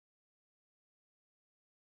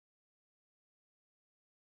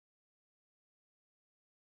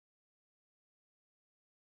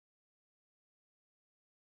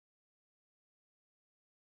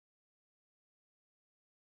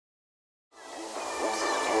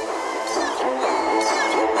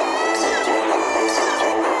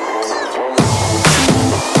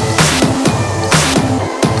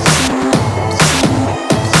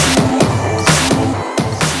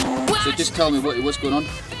tell me what's going on?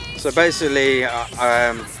 So basically,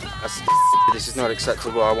 this is not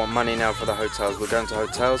acceptable. I want money now for the hotels. We're going to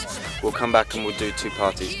hotels. We'll come back and we'll do 2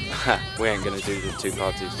 parties. We ain't going to do the 2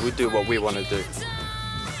 parties. We do what we want to do.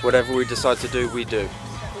 Whatever we decide to do, we do.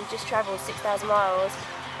 We've just travelled 6,000 miles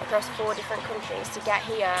across 4 different countries to get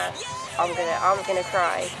here. I'm gonna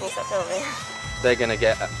cry. Can you stop filming? They're going to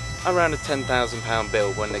get around a £10,000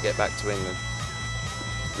 bill when they get back to England.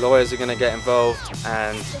 Lawyers are going to get involved,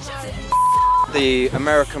 and the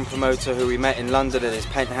American promoter who we met in London in his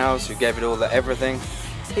penthouse, who gave it all the everything,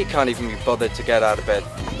 he can't even be bothered to get out of bed. I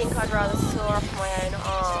think I'd rather soar off my own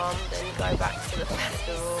arm than go back to the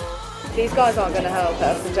festival. These guys aren't going to help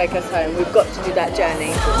us and take us home. We've got to do that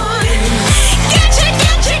journey.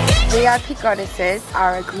 We Vipgoddesses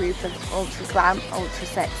are a group of ultra glam, ultra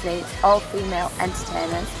sexy, all female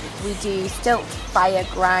entertainers. We do stilt fire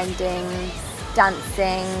grinding,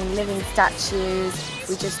 dancing, living statues.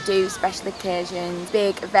 We just do special occasions,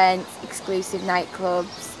 big events, exclusive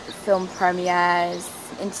nightclubs, film premieres,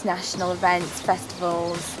 international events,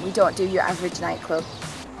 festivals. We don't do your average nightclub.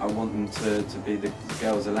 I want them to be the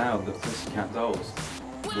girls aloud, the Pussycat Dolls,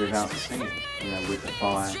 without the singing, you know, with the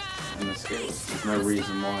fire and the skills. There's no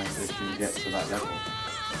reason why they shouldn't get to that level.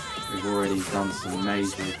 We've already done some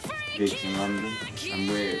major gigs in London, and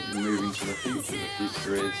we're moving to the future. The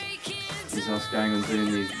future is us going and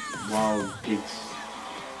doing these wild gigs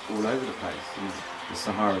all over the place. And the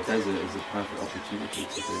Sahara Desert is a perfect opportunity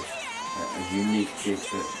to do a unique gig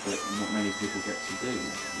that not many people get to do. You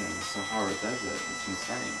know, the Sahara Desert, it's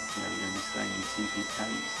insane. You know, you're going to be staying in teepee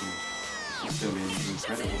tents, and it's just going to be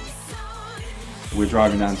incredible. We're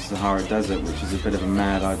driving down to the Sahara Desert, which is a bit of a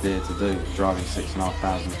mad idea to do, driving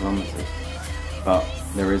 6,500 kilometres. But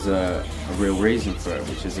there is a real reason for it,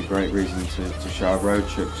 which is a great reason to show a road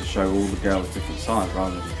trip, to show all the girls different sides,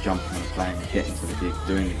 rather than just jumping on a plane, getting to the gig,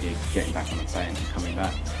 doing the gig, getting back on the plane and coming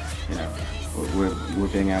back. You know, we're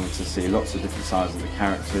being able to see lots of different sides of the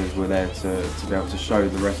characters. We're there to be able to show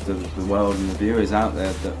the rest of the world and the viewers out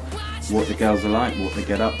there that what the girls are like, what they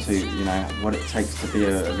get up to, you know, what it takes to be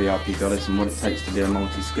a VIP goddess and what it takes to be a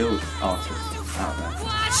multi-skilled artist out there.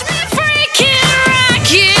 Watch me freak and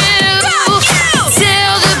rock you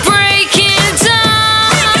till the breaking dawn.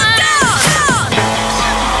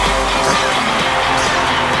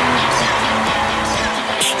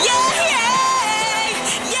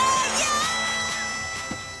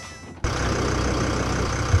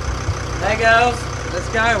 Hey girls, let's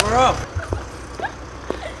go, we're off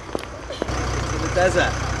to the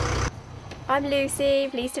desert. I'm Lucy,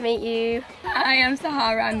 pleased to meet you. Hi, I'm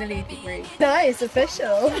Sahara, I'm the lead of the group. Nice,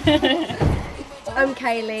 official. I'm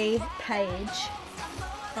Kaylee, Paige.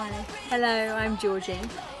 Hi. Hello, I'm Georgie.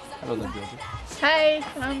 Hello there, Georgie. Hey,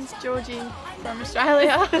 I'm Georgie from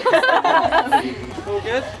Australia. All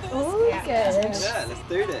good? All good. Yeah, let's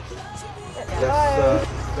do this. Let's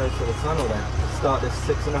go to the tunnel then. Start this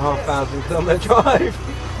 6,500 kilometre drive.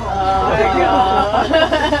 Oh my god.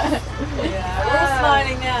 Yeah, we're all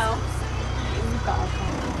smiling now.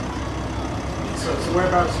 So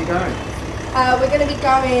whereabouts are you going? We're going to be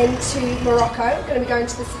going to Morocco. We're going to be going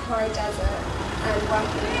to the Sahara Desert and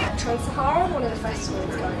working at Trans-Sahara, one of the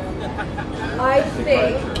festivals going on there. I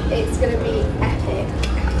think it's going to be epic.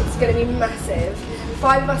 It's going to be massive.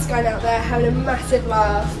 5 of us going out there having a massive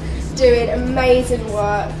laugh, doing amazing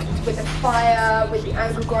work with the fire, with the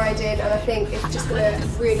angle grinding, and I think it's just going to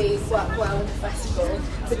really work well with the festival.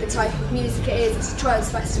 With the type of music it is, it's a trance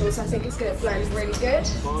festival, so I think it's going to blend really good.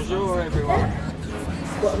 Bonjour everyone. Yeah.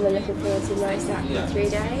 What am I looking forward to most out in 3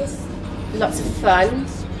 days? Lots of fun.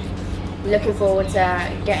 Looking forward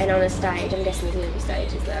to getting on a stage. I'm guessing there's going to be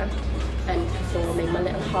stages there. And performing my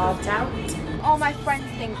little heart out. All my friends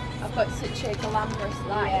think I've got such a glamorous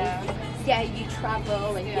life. Yeah, you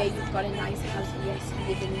travel and yeah, you've got a nice house, and yes,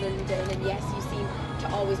 you live in London, and yes, you seem to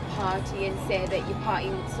always party and say that you're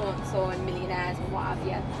partying with so and so and millionaires and what have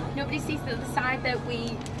you. Nobody sees the other side, that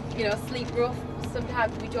we, you know, sleep rough.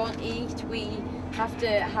 Sometimes we don't eat, we have to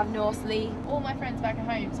have no sleep. All my friends back at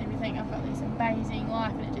home seem to think I've got this amazing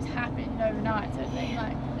life and it just happened overnight, so they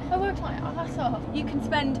like, I work my ass off. You can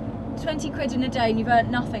spend 20 quid in a day and you've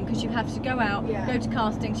earned nothing because you have to go out, go to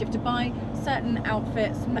castings, you have to buy certain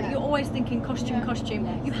outfits. You're always thinking costume.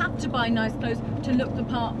 You have to buy nice clothes to look the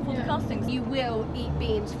part for the castings. You will eat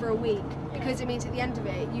beans for a week because it means at the end of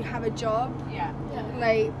it you have a job.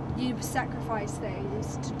 Like, you sacrifice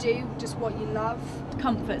things to do just what you love.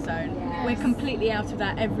 Comfort zone. We're completely out of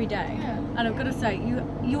that every day. And I've got to say,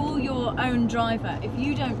 you're your own driver. If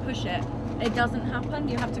you don't push it, it doesn't happen.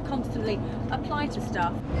 You have to constantly apply to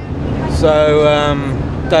stuff. So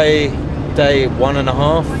day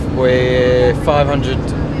 1.5, we're 500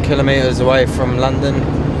 kilometres away from London.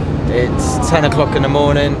 It's 10 o'clock in the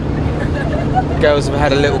morning. Girls have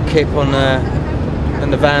had a little kip on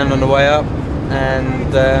in the van on the way up,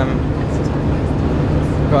 and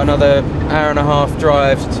got another hour and a half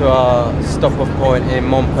drive to our stop-off point in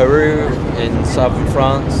Montperu in southern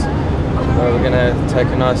France, where we're going to take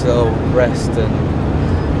a nice little rest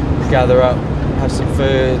and gather up, have some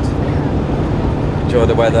food, enjoy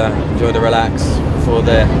the weather, enjoy the relax before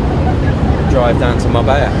the drive down to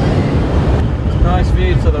Marbella. Nice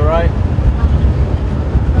view to the right.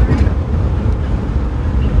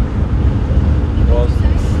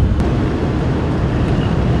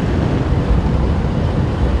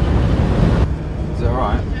 Is it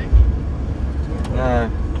alright? No.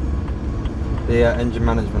 The engine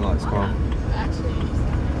management light's gone.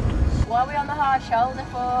 What are we on the hard shoulder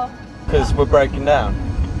for? Because we're breaking down.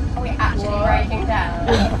 Are we actually breaking down?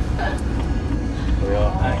 We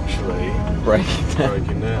are actually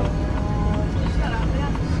breaking down.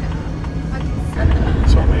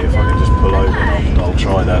 So I mean, if I can just pull over, I'll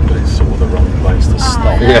try that, but it's sort of the wrong place to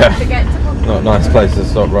stop. Yeah. Not a nice place to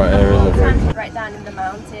stop right here, is it? Right down in the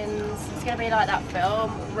mountains. It's going to be like that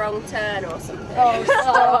film, Wrong Turn or something. Oh,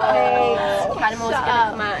 stop it. Animals are going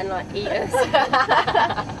to come out and like eat us.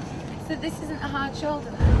 So this isn't a hard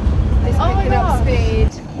shoulder then? It's picking up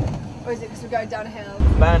speed. Or is it because we're going down a hill?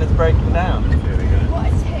 Man is breaking down. Here we go. What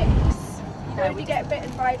are ticks? When you get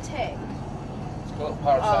bitten by a tick? It's got a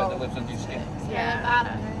parasite that lives under your skin.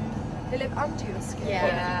 Yeah. They live under your skin.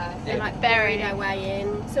 Yeah. They like bury their way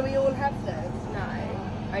in. So we all have them? No.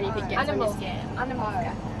 Only if it gets on your skin.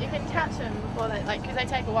 You can catch them before they, like, because they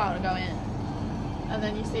take a while to go in. And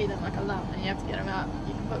then you see them like a lump and you have to get them out.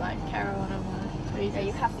 You can put like Caro on them or tweezers. Yeah,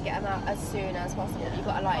 you have to get them out as soon as possible. You've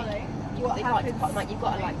got to like, you've got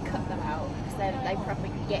to like cut them out because they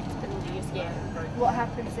probably get under your skin. What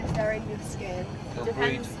happens if they're in your skin?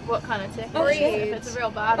 Depends what kind of tick Oh, it is. shit. If it's a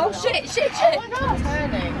real bad Oh one. shit! Oh my god!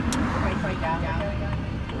 Turning.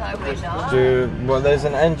 No, we're not. Well, there's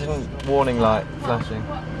an engine warning light flashing.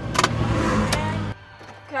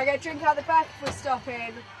 Can I get a drink out the back if we're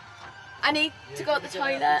stopping? I need to go to the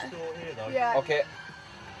toilet. Yeah. Okay.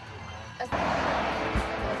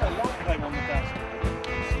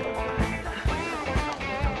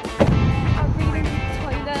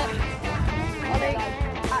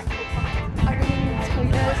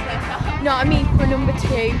 No, I mean for number 2.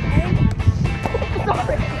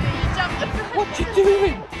 Sorry. What you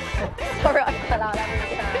doing? Sorry, I fell out.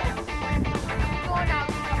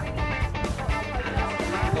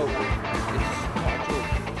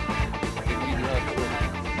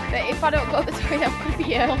 But if I don't go to the toilet, I'm going to be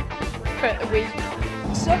ill for a week.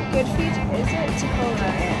 It's not good for you, is it, to hold it?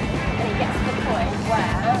 And it gets to the point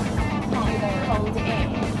where you hold it in.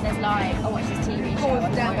 There's like, I watch this TV show.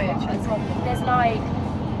 Cause damage. There's like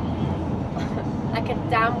a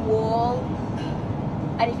damn wall,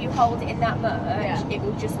 and if you hold it in that much, it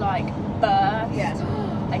will just like burst,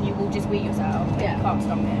 and you will just wee yourself. And you can't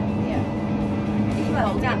stop it. Yeah. If you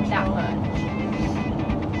hold it in that much,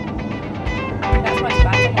 that's why it's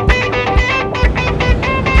bad to hold it.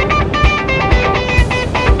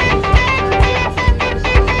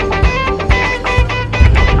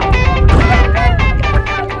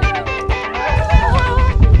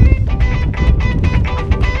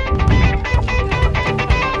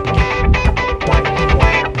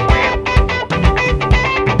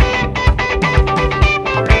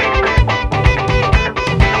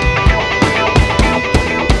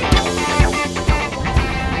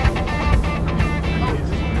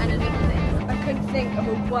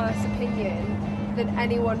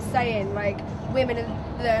 Anyone saying like women are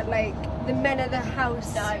the men are the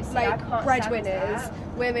house breadwinners,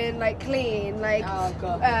 women like clean, like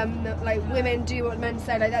like women do what men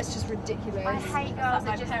say, like that's just ridiculous. I hate girls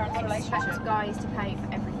that just expect guys to pay for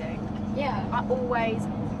everything. Yeah, I always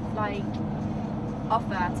like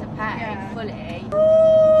offer to pay fully.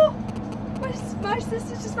 Oh, my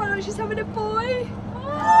sister just found out she's having a boy.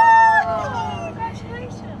 Oh,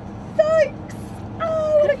 congratulations! Thanks.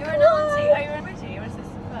 Oh, you're an auntie. Are you an auntie? Or is this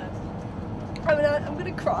the first? I'm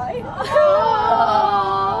gonna cry. Oh,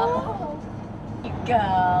 you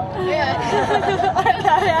girl. Yeah.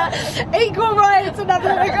 Equal rights,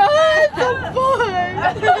 another like, oh, it's a boy.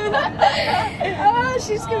 Oh,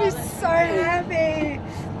 she's gonna be so happy.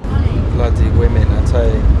 Bloody women, I tell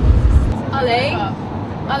you. Ollie,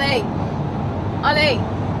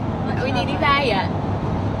 are we nearly there yet?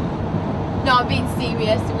 No, I'm being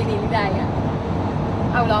serious. Are we nearly there yet?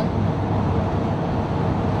 How long?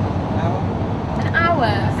 An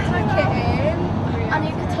hour. Tuck it in. I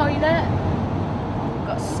need the toilet.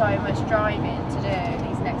 Got so much driving to do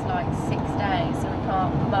these next like 6 days, so we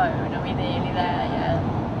can't moan. Are we nearly there yet?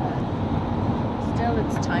 Still,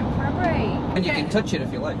 it's time for a break. And you can touch it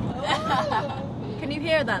if you like. Can you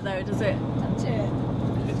hear that though? Does it? Touch it.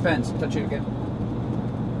 It depends. Touch it again.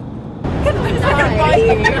 It's like a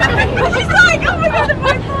bite me. She's like, oh my god, it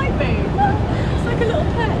might bite me. It's like a little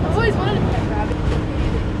pet. I've always wanted a pet rabbit.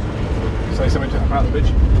 Say something about the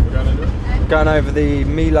bridge. We're going into it. Going over the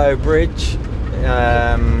Milo Bridge.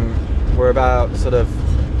 We're about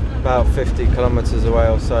 50 kilometres away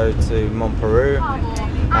or so to Montperu,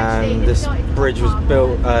 and this bridge was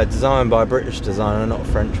built, designed by a British designer, not a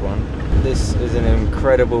French one. This is an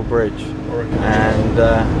incredible bridge, and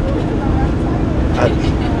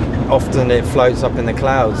often it floats up in the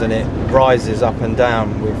clouds and it rises up and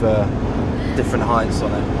down with different heights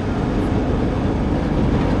on it.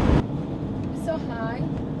 So high.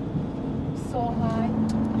 So high.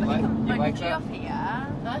 You like that? Off here.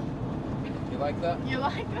 Huh? You like that? You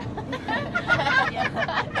like that? Yeah.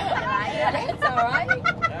 It's alright.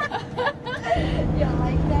 You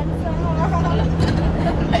like that? It's alright.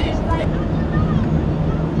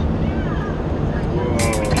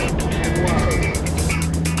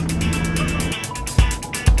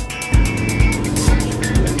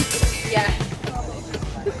 Yeah.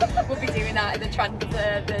 We'll be doing that at the trans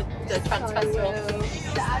festival.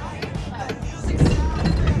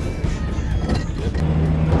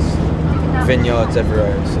 Vineyards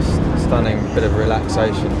everywhere, it's just a stunning bit of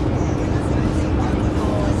relaxation.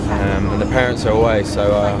 And the parents are away,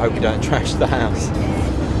 so I hope we don't trash the house.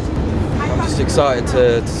 I'm just excited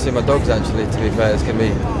to see my dogs actually, to be fair. It's going to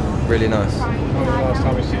be really nice. When was the last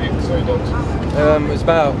time you saw your dogs? It was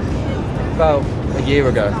about a year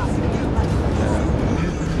ago.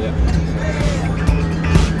 Yeah.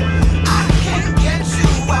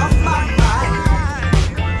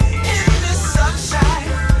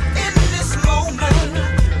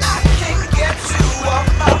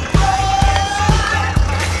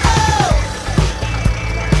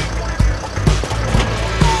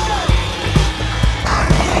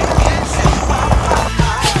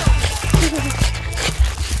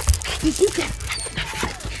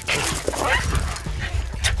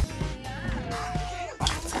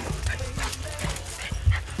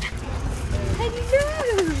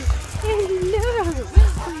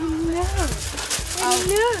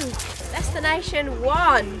 Destination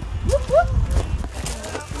 1. Whoop, whoop.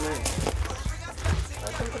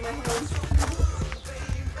 Welcome to my home.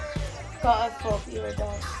 Got a 4-year-old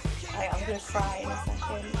dog. I'm gonna cry in a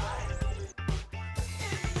second.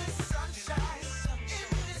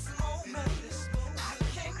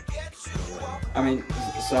 I mean,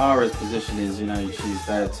 Sahara's position is, she's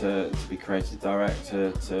there to be creative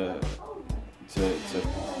director, to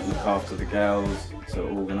look after the girls, to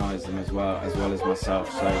organise them as well as myself.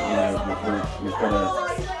 So we've got to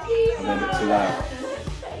limit to that.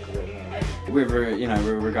 With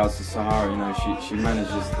regards to Sahara, she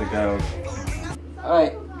manages the girls. All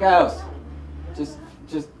right, girls, just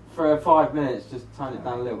for 5 minutes, just turn it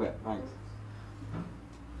down a little bit, thanks.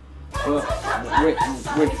 But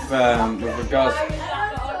with regards.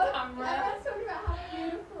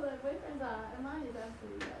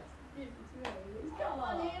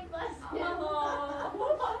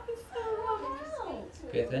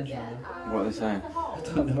 Pay attention. What are they saying? I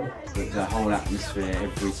don't know. The whole atmosphere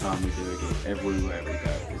every time we do a gig, everywhere we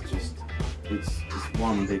go, it's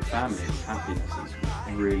one big family. It's happiness. It's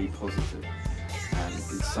really positive, and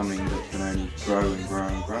it's something that can only grow and grow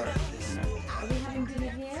and grow. Are we having dinner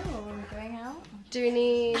here or are we going out? Do we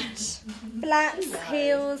need flats,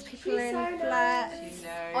 heels, people in flats?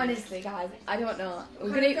 Honestly, guys, I don't know.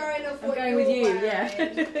 I'm going with you,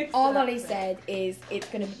 yeah. All Ollie said is it's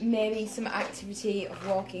going to maybe some activity of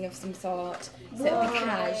walking of some sort. So it'll be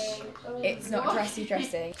cash. It's not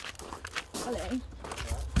dressy. Ollie.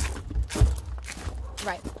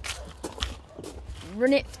 Right.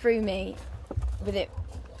 Run it through me with it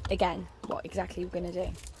again. What exactly we're going to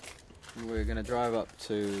do? We're going to drive up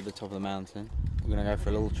to the top of the mountain. We're going to go for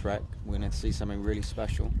a little trek. We're going to see something really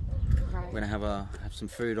special. Right. We're going to have some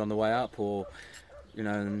food on the way up, or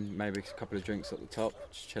maybe a couple of drinks at the top.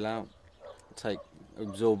 Just chill out,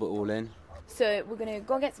 absorb it all in. So we're going to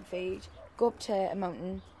go get some food, go up to a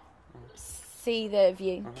mountain, see the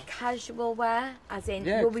view. Casual wear, as in,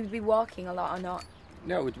 will we be walking a lot or not?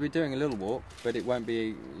 No, we'll be doing a little walk, but it won't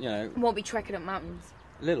be, Won't be trekking up mountains.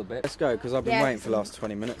 A little bit. Let's go, because I've been waiting for the last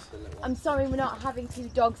 20 minutes. I'm sorry we're not having 2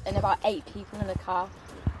 dogs and about 8 people in the car.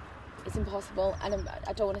 It's impossible, and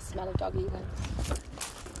I don't want to smell a dog either.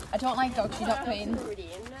 I don't like dogs. You're not putting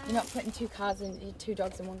 2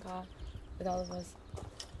 dogs in one car with all of us.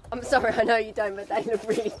 I'm sorry, I know you don't, but they look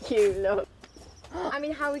really cute, look. I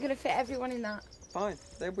mean, how are we going to fit everyone in that? Fine,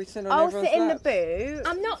 they'll be sitting on I'll everyone's sit in laps. the boot.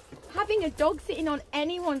 I'm not having a dog sitting on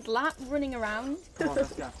anyone's lap running around. Come on,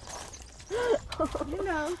 let's go. You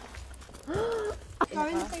know. Go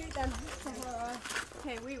in the boot then.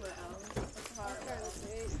 Okay, we will.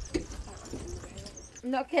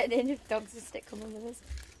 I'm not getting in if dogs are still coming with us.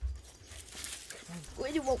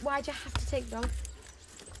 Why do you have to take dogs?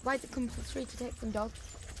 Why is it compulsory to take some dogs?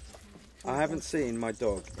 I haven't seen my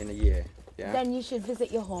dog in a year. Yeah. Then you should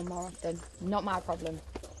visit your home more often. Not my problem.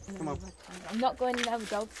 Come on. I'm not going in there with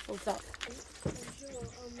dogs, full stop.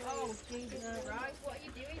 Oh, Jesus. Right, what are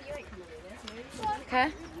you doing? You ain't coming in this.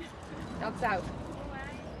 Okay? Dogs out.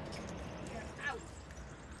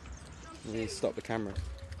 You need to stop the camera.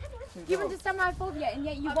 You understand my phobia, and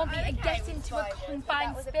yet you want me to get into a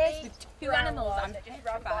confined space with two animals I'm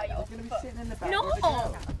petrified of. No!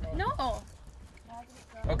 No!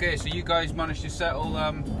 Okay, so you guys managed to settle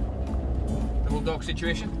the whole dog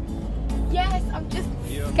situation? Yes, I'm just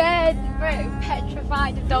scared,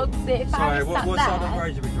 petrified of dogs. If I was sat what there, side of the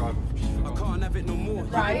road are we driving? I can't have it no more.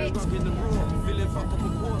 Right. Feeling fucked up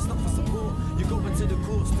and poor, stuck for support. You go into the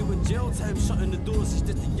courts, doing jail time, shutting the doors. It's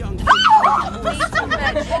just a young kid.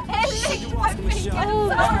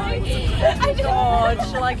 God,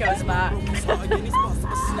 shall I go back?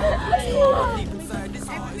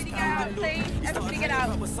 Everybody get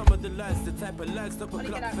out. Some of the lads, the type of lads that will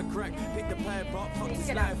clap for crack, pick the pipe up, fuck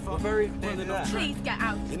his life up. Please get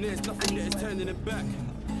out. And there's nothing that is turning it back.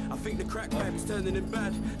 I think the crack pipe is turning it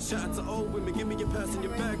bad. Shout out to old women, give me your purse and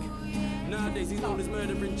your bag. Nowadays he's known as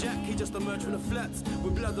murdering Jack. He just emerged from the flats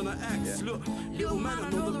with blood on her axe. Look, little man, I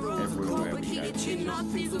know the roads are cold, but he itching up,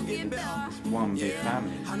 things will get better. It's one big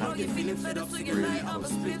family. I know you're feeling fed up, so you light up a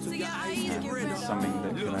split to your eyes. It's something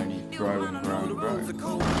that can only grow and grow and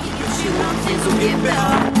grow.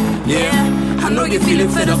 Yeah, I know you're feeling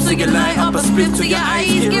fed up, so you light up a split to your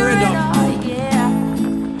eyes. Get rid of.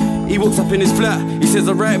 He walks up in his flat, he says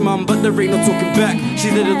alright mum, but there ain't no talking back. She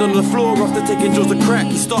did it on the floor after taking Jaws a crack.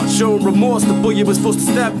 He starts showing remorse, the boy he was forced to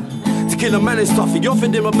stab. To kill a man is tough, he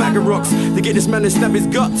offered him a bag of rocks to get this man to stab his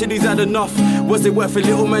gut till he's had enough. Was it worth it,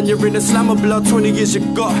 little man? You're in a slam of blood, 20 years you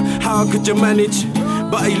got. How could you manage?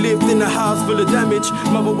 But he lived in a house full of damage.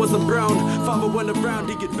 Mother wasn't brown, father went around,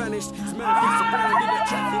 he get vanished. His man was around in that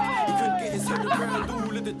traffic. He couldn't get his head around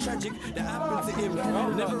all of the tragic that happened to him.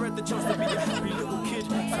 Never had the chance to be a happy little kid.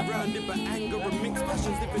 Surrounded by anger and mixed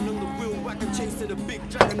passions, living on the wheel, wagon chasing a big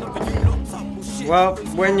dragon up and you locked up. Well,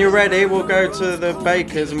 when you're ready, we'll go to the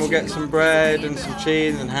baker's and we'll get some bread and some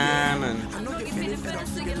cheese and ham and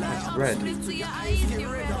red.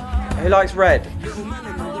 Who likes red?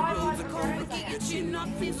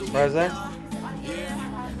 Where's that?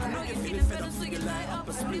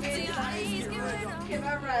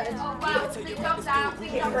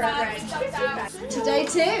 Today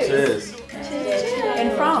too. Cheers.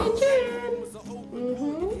 In France.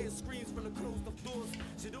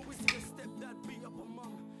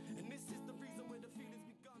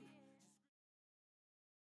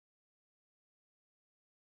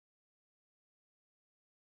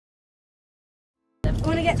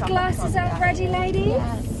 Want to get glasses out ready, ladies?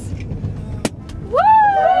 Yes. Woo!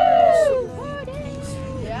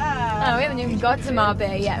 Oh, we haven't even got to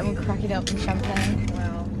Marbella yet and we're cracking up in champagne.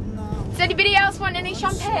 Does anybody else want any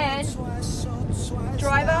champagne?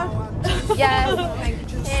 Driver? Yes.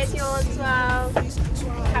 Here's yours as well.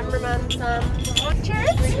 Cameraman some.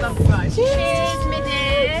 Cheers. Cheers,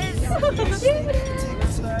 middies.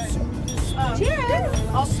 Cheers.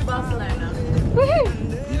 Off to Barcelona.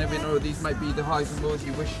 Woohoo. You never know, these might be the highs and lows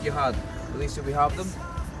you wish you had. At least if we have them,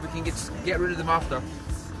 we can get rid of them after.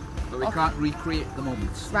 But we can't recreate the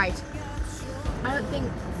moments. Right. I don't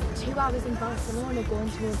think 2 hours in Barcelona going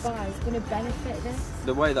to a bar is going to benefit this.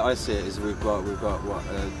 The way that I see it is we've got what,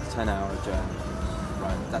 a 10-hour journey.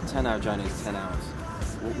 Right, that 10-hour journey is 10 hours.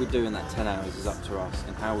 What we do in that 10 hours is up to us,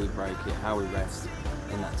 and how we break it, how we rest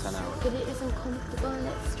in that 10 hours. But it is uncomfortable and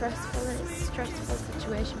it's stressful and it's a stressful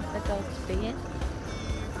situation for the girls to be in.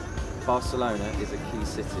 Barcelona is a key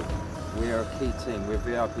city. We are a key team. We're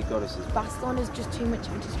Vipgoddesses. Barcelona is just too much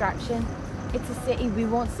of a distraction. It's a city, we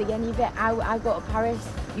won't see any of it. I go to Paris,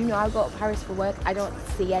 you know I go to Paris for work, I don't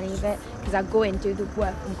see any of it because I go in, do the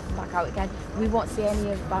work and come back out again. We won't see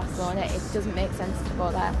any of Barcelona, it doesn't make sense to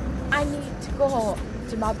go there. I need to go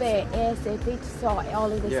to Marbella ASAP to sort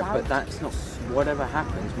all of this out. Yeah, but that's not, whatever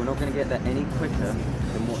happens, we're not going to get there any quicker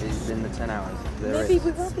than what is within the 10 hours. Maybe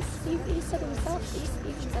we won't be. He said himself. He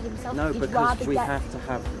even said himself. No, he'd because rather we get... have to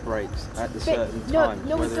have breaks at the But certain no, times.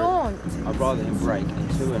 no, we don't. I'd rather him break in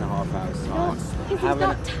 2.5 hours time. No, because he's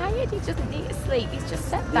not tired. He doesn't need to sleep. He's just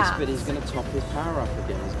said Yes, that. but he's going to top his power up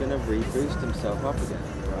again. He's going to reboost himself up again,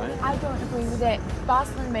 right? I don't agree with it.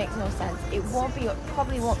 Barcelona makes no sense. It won't be,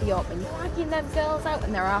 probably won't be open. You're dragging them girls out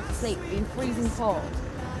when they're half asleep, being freezing cold.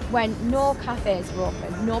 When no cafes are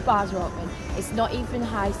open, no bars are open, it's not even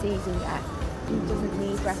high season yet. He doesn't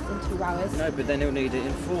need rest in 2 hours. No, but then he'll need it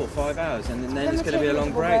in 4 or 5 hours, and then it's going to be a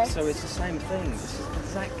long break. So it's the same thing. It's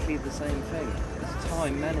exactly the same thing. It's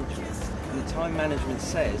time management, and the time management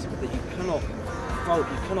says that you cannot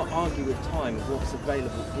argue with time of what's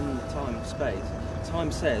available in the time space.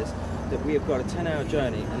 Time says that we have got a 10-hour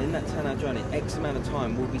journey, and in that 10-hour journey, X amount of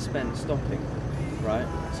time will be spent stopping, right?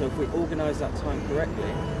 So if we organise that time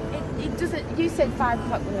correctly... It doesn't... You said 5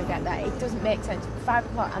 o'clock when I get there. It doesn't make sense. 5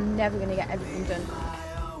 o'clock, I'm never going to get everything done.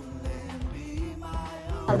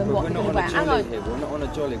 But we're not on a jolly here. We're not on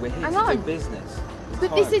a jolly. We're here to do business.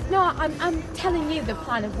 But this is not... I'm telling you the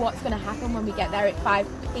plan of what's going to happen when we get there at 5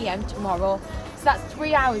 p.m. tomorrow. So that's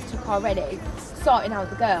 3 hours took already, sorting out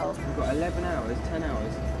the girls. We've got 11 hours, 10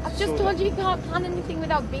 hours. I've just told you can't plan anything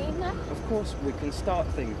without being there. Of course, we can start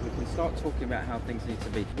things. We can start talking about how things need to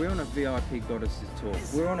be. We're on a VIP Goddesses tour.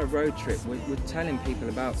 We're on a road trip. We're telling people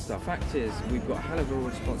about stuff. Fact is, we've got a hell of a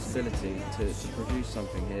responsibility to produce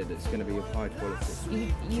something here that's going to be of high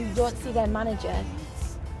quality. You don't see their manager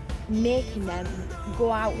making them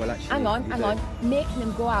go out. Well, actually, hang on, making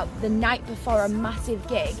them go out the night before a massive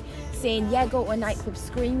gig, saying, "Yeah, go to a nightclub,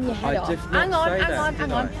 scream your head off." Hang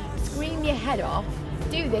on, scream your head off.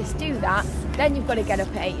 Do this, do that. Then you've got to get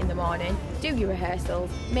up at 8 in the morning, do your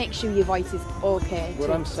rehearsals, make sure your voice is okay. What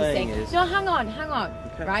I'm saying is... No, hang on,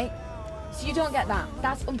 okay. Right? So you don't get that.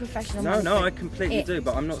 That's unprofessional. No, I completely do,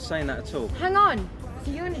 but I'm not saying that at all. Hang on. So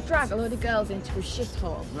you're going to drag a load of girls into a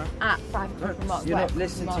shithole at 5 o'clock in the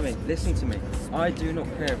morning? Listen to me. I do not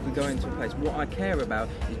care if we go into a place. What I care about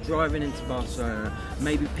is driving into Barcelona,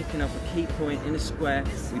 maybe picking up a key point in a square.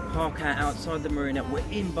 We park out outside the marina. We're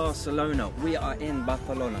in Barcelona. We are in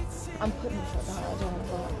Barcelona. I'm putting my foot down. I don't want to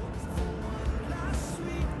go.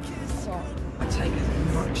 So. I take as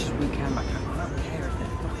much as we can back up. I don't care if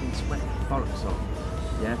they're fucking sweating bollocks off.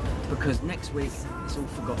 Yeah? Because next week, it's all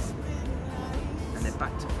forgotten. And they're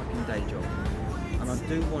back to fucking day job. And I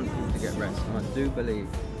do want people to get rest, and I do believe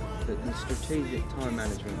that in strategic time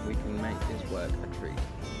management we can make this work a treat.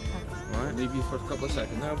 Right? Leave you for a couple of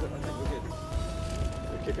seconds. No, but I think we're good.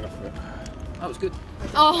 We're kicking off a bit. That was good.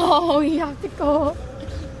 Oh, you have to go.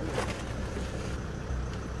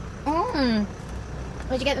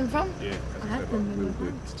 Where'd you get them from? Yeah, I had them in my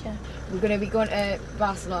lunch. We're going to be going to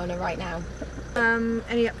Barcelona right now.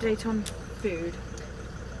 Any update on food?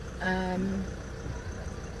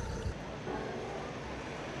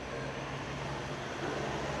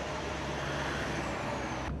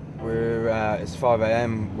 It's 5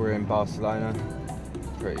 AM, we're in Barcelona,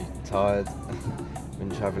 pretty tired.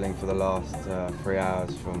 Been travelling for the last 3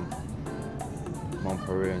 hours from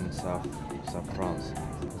Montpellier in South France.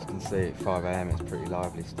 As you can see, at 5 AM it's pretty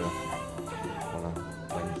lively still on a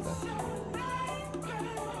Wednesday.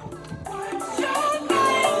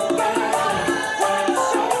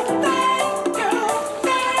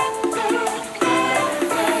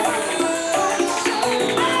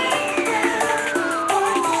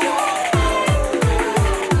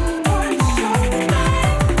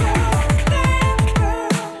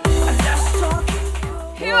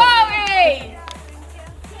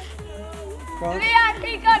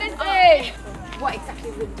 Vipgoddesses! What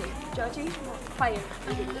exactly would you do? Georgie? Fire.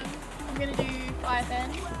 I'm going to do fire fan,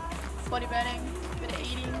 body burning, a bit of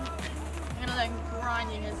eating. I'm going to learn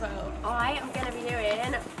grinding as well. I am going to be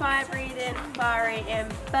doing fire breathing, fire eating,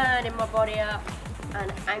 burning my body up,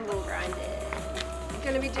 and angle grinding. I'm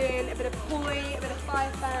going to be doing a bit of poi, a bit of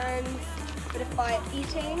fire fans, a bit of fire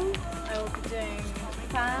eating. I will be doing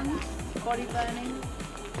fans, body burning,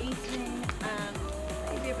 eating, and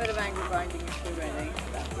maybe a bit of angle grinding if we're ready.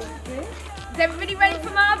 Is everybody ready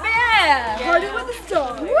for my beer? Party with the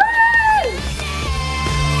stars. Woo!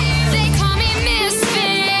 They call me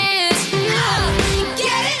Misfit.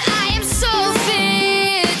 Get it? I am so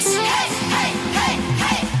fit. Hey, hey, hey,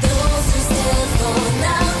 hey. Those who stand for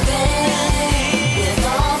nothing, with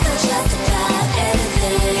all the just about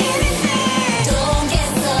anything. Don't get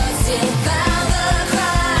sucked in by the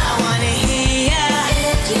crowd. I wanna hear ya.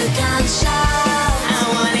 If you can shout, I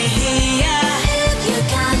wanna hear ya. If you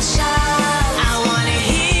can shout, I wanna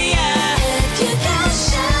hear ya. If you can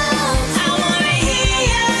shout,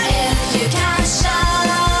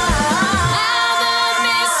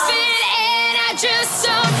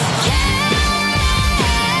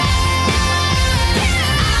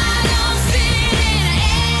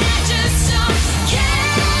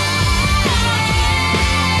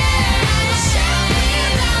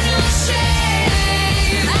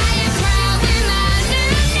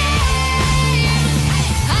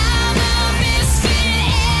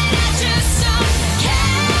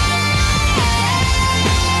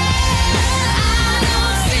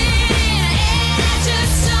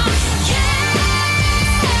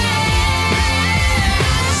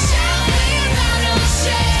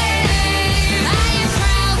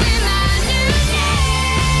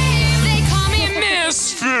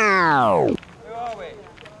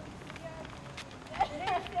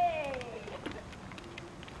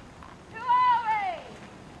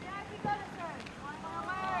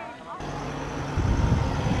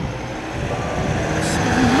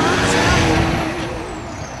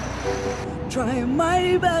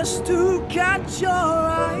 my best to catch your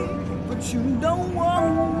eye, but you don't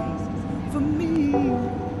want for me.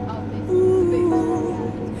 Ooh,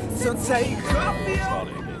 so take off your...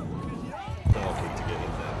 Darking to get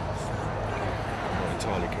in there. I'm not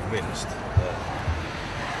entirely convinced that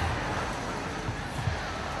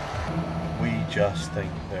we just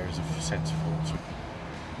think there is a sensible.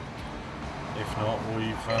 If not,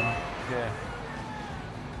 we've yeah.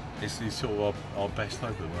 It's sort of our best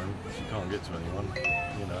hope at the moment. If you can't get to anyone,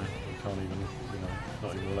 you know, you can't even, you know,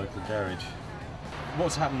 not even a local garage.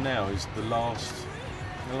 What's happened now is the last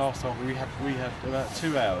time we had about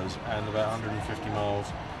 2 hours and about 150 miles,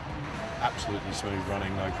 absolutely smooth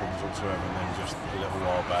running, no problems whatsoever, and then just a little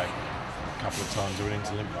while back, a couple of times we went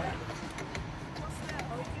into limp mode.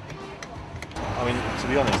 I mean, to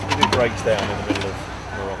be honest, if it breaks down in the middle of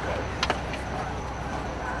Morocco,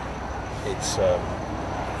 it's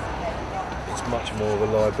much more of a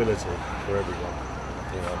liability for everyone.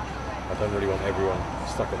 You know, I don't really want everyone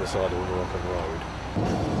stuck at the side of a Moroccan road.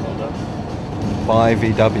 Well done. By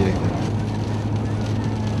VW.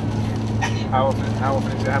 How often is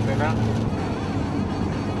it happening now?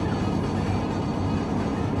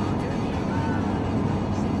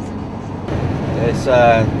 It's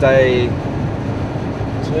day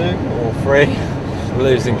 2 or 3.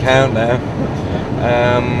 Losing count now.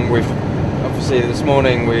 We've obviously this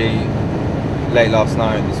morning late last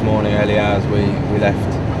night, this morning, early hours, we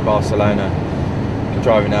left Barcelona,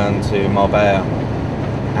 driving down to Marbella,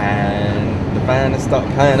 and the van has started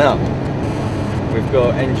playing up. We've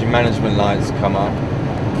got engine management lights come up,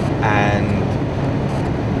 and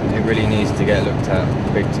it really needs to get looked at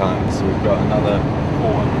big time. So we've got another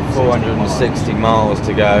 460 miles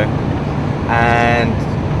to go, and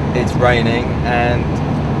it's raining, and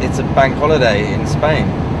it's a bank holiday in Spain,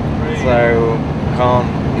 so can't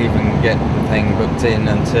even get the thing booked in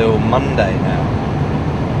until Monday now.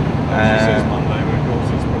 It says Monday, but of course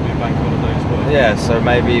it's probably a bank holiday as well. Yeah, so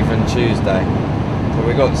maybe even Tuesday. So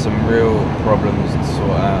we've got some real problems to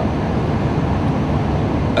sort out.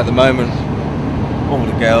 At the moment, all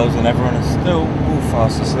the girls and everyone are still all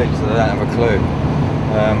fast asleep, so they don't have a clue.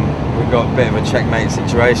 We've got a bit of a checkmate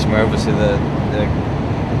situation where obviously you know,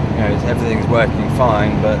 everything's working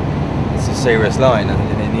fine, but it's a serious line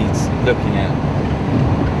and it needs looking at.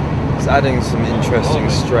 It's adding some interesting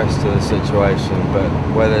stress to the situation, but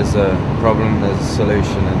where there's a problem, there's a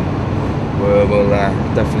solution, and we'll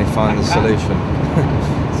definitely find the solution.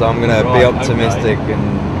 So I'm going to be optimistic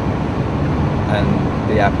and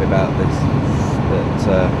be happy about this. But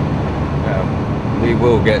we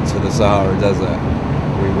will get to the Sahara Desert.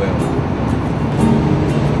 We will.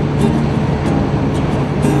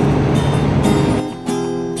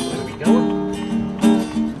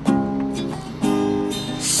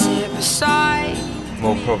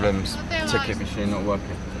 More problems. Ticket machine not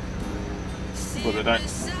working. Well, they don't.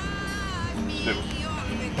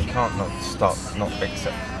 You can't not stop, not fix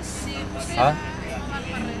it. Huh?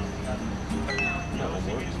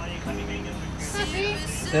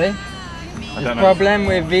 See? There's problem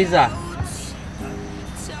with visa.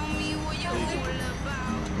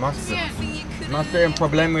 Must be a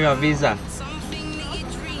problem with your visa.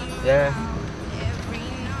 Yeah.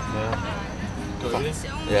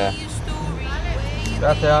 Yeah.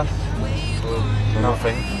 Gracias.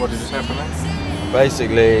 Nothing. What did just happen then?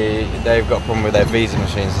 Basically, they've got a problem with their visa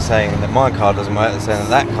machines. They're saying that my card doesn't work. They're saying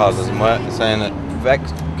that card doesn't work. They're saying that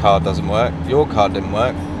Vec's card doesn't work. Your card didn't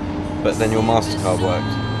work, but then your MasterCard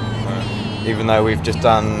worked. Right. Even though we've just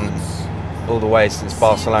done all the way since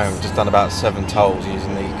Barcelona, we've just done about 7 tolls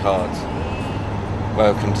using these cards.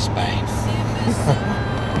 Welcome to Spain.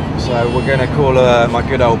 So we're going to call my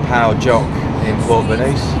good old pal Jock in Port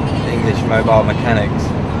Venus, English Mobile Mechanics,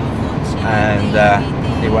 and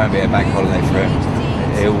it won't be a bank holiday for him.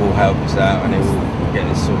 He will help us out and he will get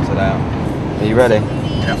this sorted out. Are you ready?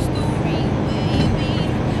 Yeah.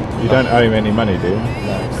 You don't owe him any money, do you? No.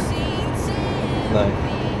 No.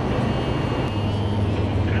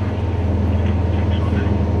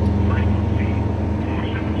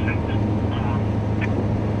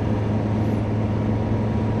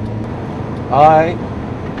 Hi.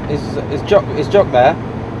 Is Jock there?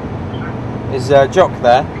 Is Jock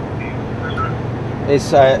there?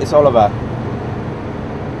 It's Oliver.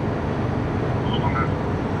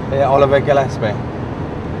 Yeah, Oliver Gillespie.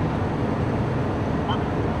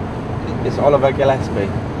 It's Oliver Gillespie.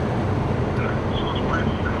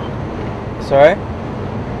 Sorry?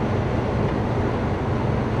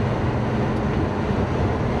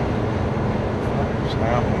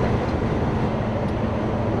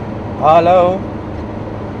 Hello?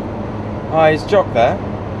 Hi, is Jock there?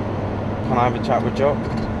 Can I have a chat with Jock?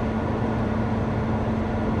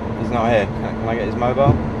 not here. Can I get his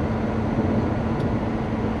mobile?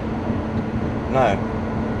 No.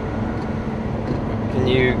 Can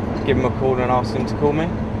you give him a call and ask him to call me?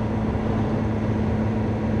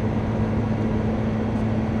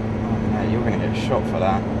 Oh, mate, you're gonna get shot for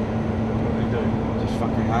that. What are you doing? Just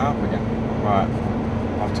fucking hang up again. Right.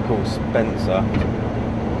 I have to call Spencer.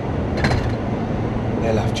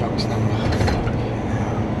 They'll have Chuck's number. Fucking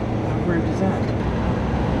hell. How rude is that?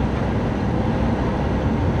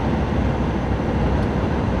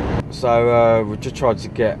 So we just tried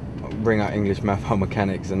to ring out English Mobile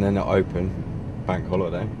Mechanics and they're not open. Bank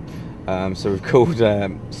holiday. So we've called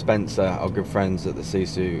Spencer, our good friends at the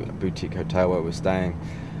Sisu Boutique Hotel where we're staying,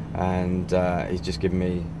 and he's just given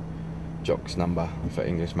me Jock's number for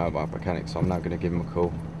English Mobile Mechanics. So I'm now going to give him a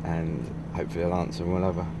call and hopefully he'll answer and we'll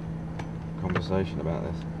have a conversation about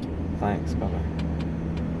this. Thanks, bye.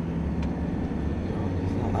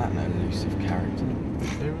 He's not that an elusive character.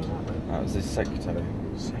 Who was that then? That was his secretary.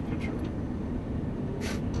 Secretary?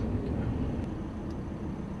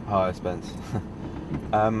 Hi, Spence.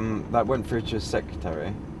 That went through to his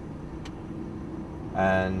secretary,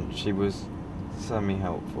 and she was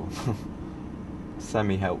semi-helpful.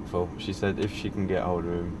 Semi-helpful. She said if she can get hold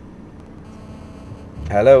of him.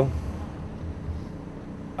 Hello.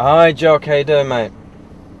 Hi, Jock. How you doing, mate?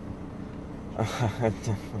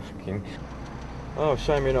 Oh,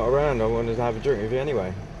 shame you're not around. I wanted to have a drink with you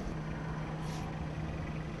anyway.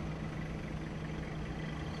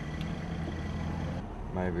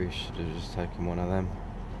 Maybe we should have just taken one of them.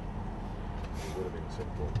 It would have been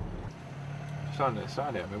simple.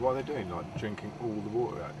 Sandy, I mean, what are they doing? Like drinking all the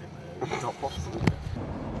water out in there? It's not possible, is it?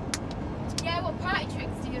 Yeah, what party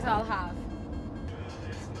tricks do you all have?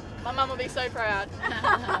 My mum will be so proud.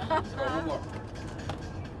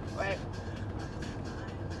 Wait.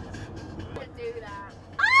 Do that.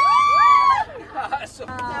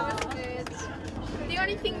 That was good. The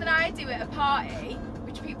only thing that I do at a party,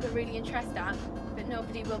 which people are really interested in, but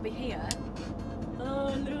nobody will be here.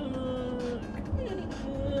 Oh look!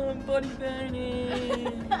 Body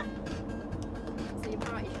burning. So your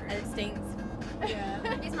party trick. And it stinks.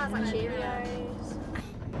 Yeah. It smells like Cheerios.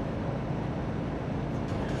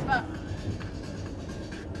 But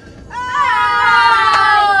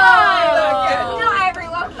Not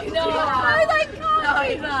everyone can do that. No, they can't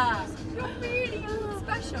do that. You're really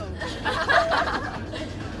special.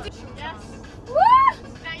 Yes. Woo!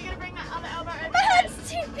 Now you're gonna bring that other elbow over. My hand's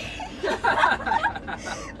too big.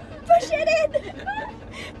 Push it in.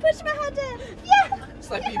 Push my hand in. Yeah. It's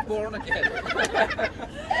like being born again.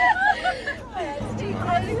 My hand's too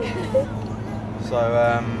big. So,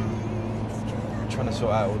 we're trying to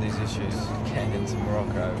sort out all these issues getting into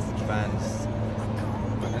Morocco. Vans,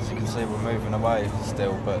 as you can see, we're moving away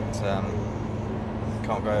still, but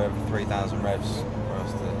can't go over 3,000 revs for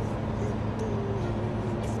us to.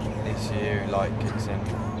 The ECU light kicks in.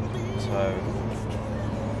 So.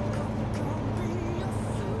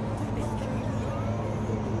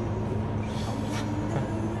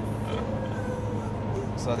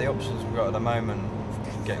 So the options we've got at the moment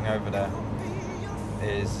getting over there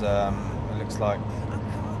is it looks like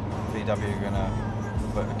VW are going to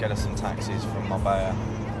get us some taxis from Marbella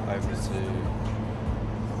over to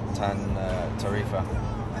Tarifa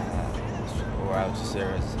or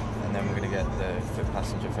Algeciras, and then we're going to get the foot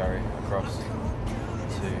passenger ferry across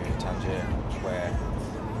to Tangier, where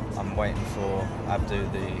I'm waiting for Abdu,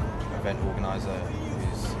 the event organiser,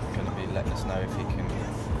 who's going to be letting us know if he can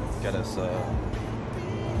get us a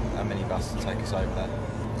minibus to take us over there.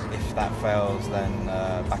 If that fails, then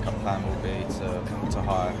backup plan will be to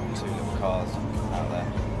hire 2 little cars out there.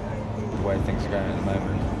 The way things are going at the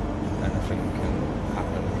moment, anything can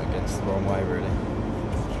happen against the wrong way, really.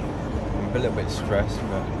 I'm a little bit stressed,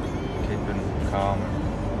 but keeping calm.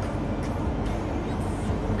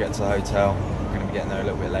 We'll get to the hotel. We're going to be getting there a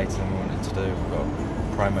little bit later than we wanted to do. We've got a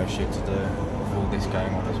promo shoot to do with all this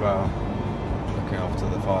going on as well. Looking after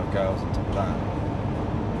the 5 girls on top of that.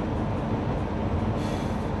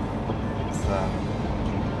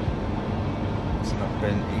 It's not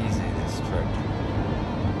been easy, this trip,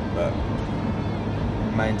 but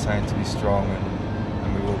maintain to be strong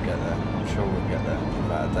and we will get there. I'm sure we'll get there,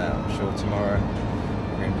 without a doubt. I'm sure tomorrow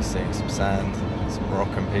we're going to be seeing some sand, some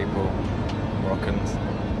Moroccan people, Moroccans,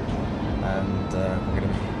 and we're going to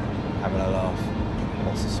be having a laugh,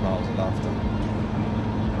 lots of smiles and laughter.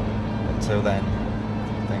 Until then,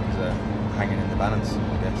 things are hanging in the balance,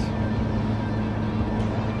 I guess.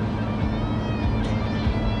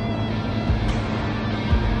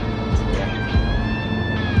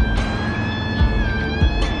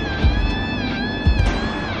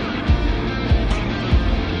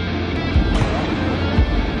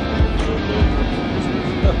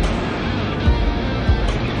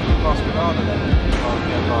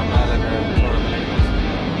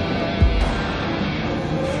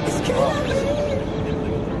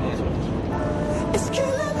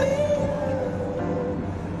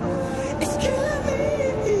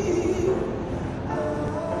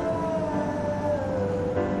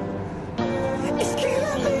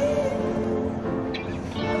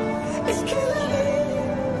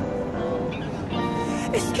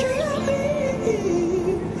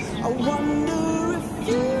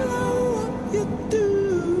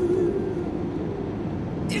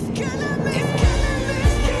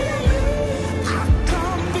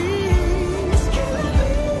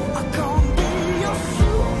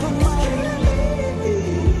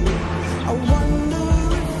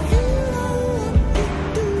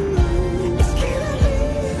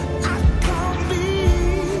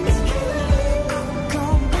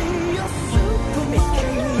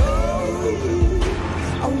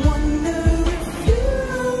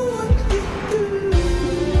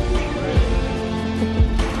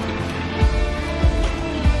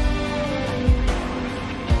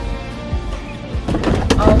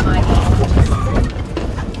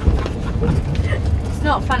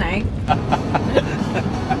 Not funny.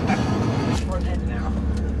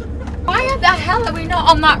 Why the hell are we not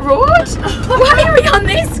on that road? Why are we on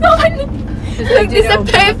this one? Like, there's a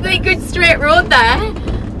perfectly good straight road there.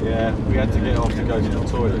 Yeah, we had to get off to go to the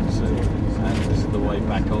toilet, you see, and this is the way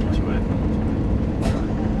back onto it.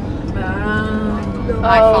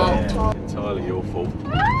 My fault. Yeah, entirely your fault.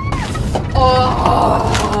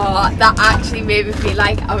 Oh, that actually made me feel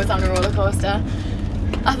like I was on a roller coaster.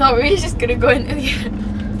 I thought we were just gonna go into the.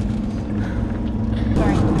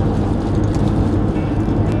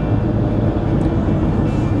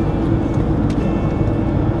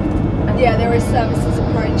 Yeah, there is services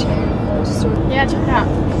approaching. Yeah, check it out.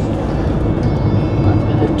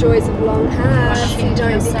 The joys of long hair. So you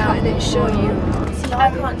don't be cutting it short. See,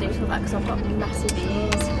 I can't do all that because I've got massive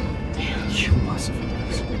ears. You massive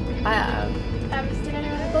ears. I have.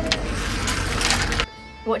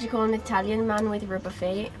 What do you call an Italian man with rubber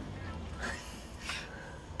feet?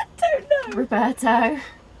 I don't know. Roberto.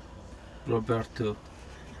 Roberto.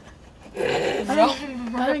 I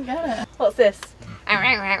don't get it. What's this? I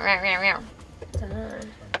don't know.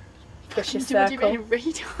 Vicious What do you circle. mean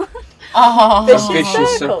read on? Oh, Vicious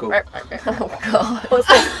circle. Oh god. What's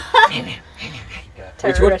this?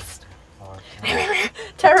 Terrorist.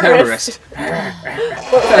 Terrorist.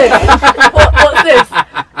 What's this? What's this?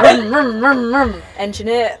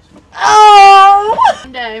 Engineer. Oh!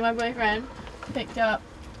 One day my boyfriend picked up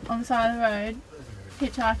on the side of the road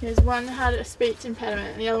hitchhikers. One had a speech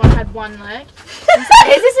impediment and the other one had one leg.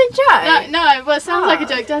 Is this a joke? No, well it sounds like a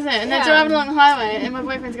joke, doesn't it? And they're driving along the highway and my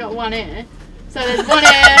boyfriend's got one ear. So there's one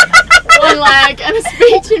ear, one leg and a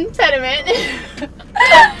speech impediment.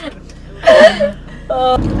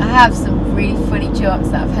 I have some really funny jokes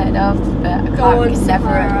that I've heard of, but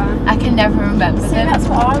I can never remember them. That's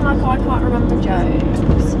what I'm like, I can't remember jokes.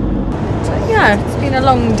 Yeah, it's been a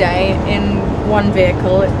long day in one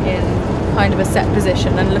vehicle in kind of a set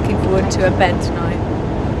position and looking forward to a bed tonight.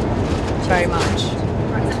 Very much.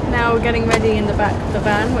 Now we're getting ready in the back of the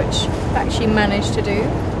van, which I've actually managed to do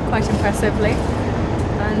quite impressively.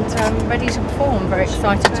 And ready to perform. Very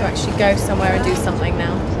excited to actually go somewhere and do something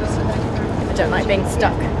now. I don't like being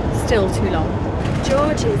stuck still too long.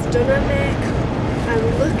 George has done her makeup and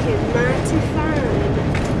looking mighty fine.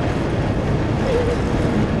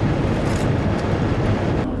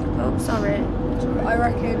 Oh, sorry. I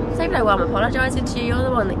reckon. Take no I'm apologising to you, you're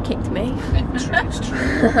the one that kicked me. It's true.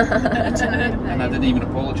 And I didn't even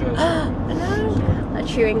apologise. No. A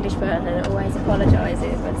true English person always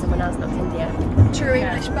apologises when someone else knocks into you. True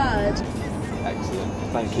English bird. Excellent.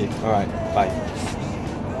 Thank you. All right. Bye.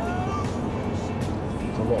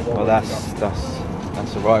 Well,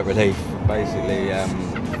 that's a right relief. Basically,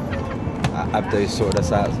 Abdu's sorted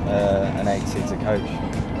us out an 8-seater coach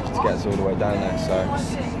to get us all the way down there. So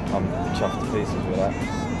I'm chuffed to pieces with that.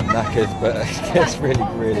 Knackered, but it's really,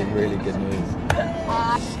 really, really good news.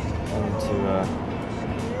 And to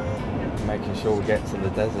making sure we get to the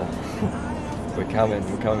desert. We're coming,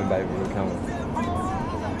 baby, we're coming.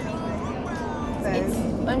 It's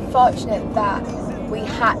unfortunate that we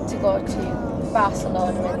had to go to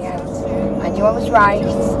Barcelona in the end. I knew I was right,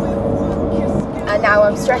 and now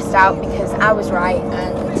I'm stressed out because I was right and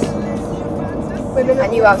I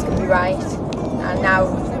knew I was going to be right, and now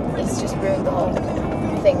it's just ruined the whole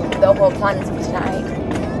thing, the whole plans for tonight.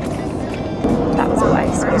 That was a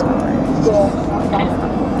waste.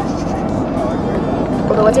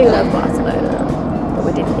 Although I do love Barcelona, but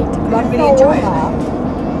we didn't need to. I really enjoy it.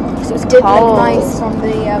 It was Did cold. look nice from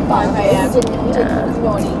the 5 a.m. Yeah.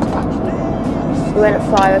 morning actually. We went at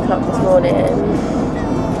 5 o'clock this morning.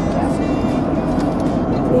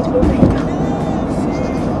 Need more makeup.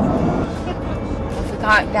 If we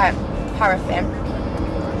can't get paraffin,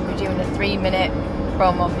 we're doing a 3-minute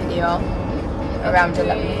promo video around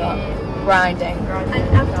 11 o'clock. Grinding.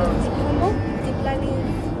 And after the promo, the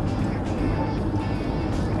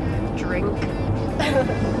Drink.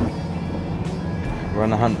 We're on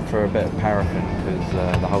the hunt for a bit of paraffin because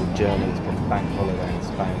the whole journey's been bank holiday in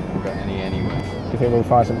Spain. We haven't got any anywhere. Do you think we'll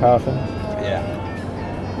find some paraffin? Yeah.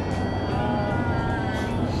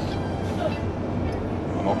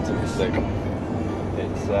 I'm optimistic.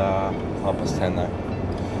 It's 10:30 though,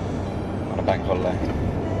 on a bank holiday.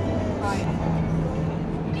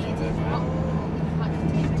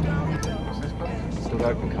 Still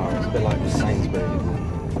open car, it's a bit like Sainsbury's,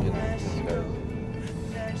 you know, Tesco.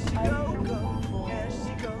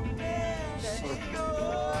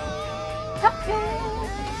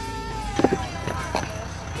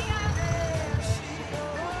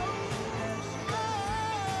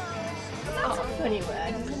 Funny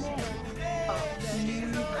word, isn't it?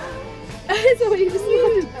 That's what he was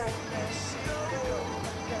saying.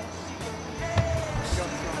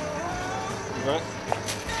 Right.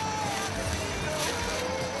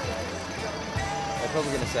 They're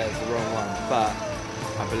probably going to say it's the wrong one, but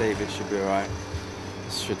I believe it should be alright.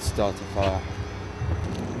 It should start a fire.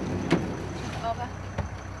 Over.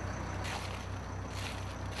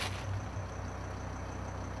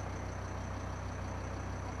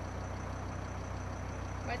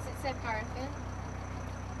 Where does it say paraffin?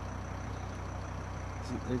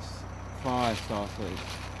 It's fire started.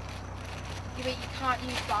 Yeah, but you can't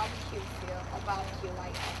use barbecue fuel or barbecue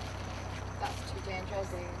lighter. That's too dangerous.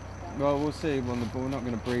 Well, we'll see. We're not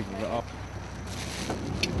going to breathe with it up.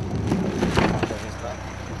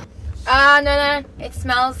 Ah, no, it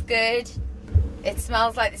smells good. It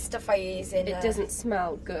smells like the stuff I use in... It doesn't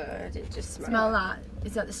smell good, it just smells... Smell that?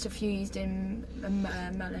 Is that the stuff you used in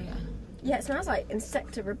Malaya? Yeah, it smells like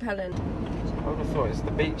insect repellent. I would have thought it's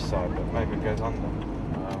the beach side, but maybe it goes under.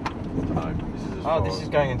 No, this is is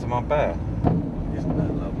going into my bear. Isn't that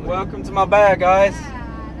lovely? Welcome to my bear, guys. It's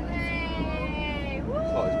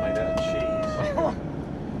like it's made out of cheese.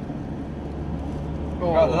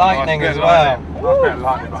 Got lightning as well.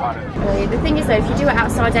 The thing is though, if you do it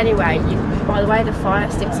outside anyway, by the way the fire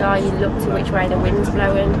sticks are, you look to which way the wind's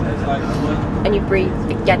blowing and you breathe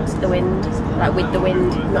against the wind, like with the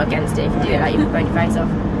wind, not against it. If you do it like you burn your face off.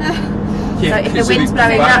 So if the wind's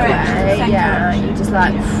blowing that way, yeah, you just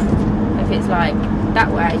like, if it's like that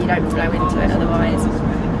way, you don't blow into it otherwise.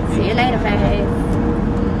 See you later, Faith.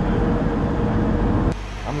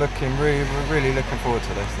 I'm really looking forward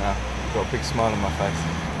to this now. Got a big smile on my face.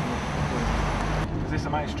 Is this a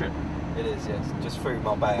main strip? It is, yes. Just through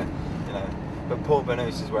Marbella, you know. But Port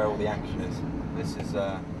Banús is where all the action is. This is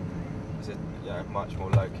much more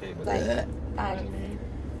low key. But I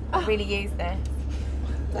really use this.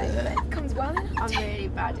 It comes well in. I'm really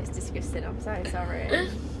bad. It's disgusting. I'm so sorry.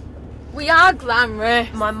 We are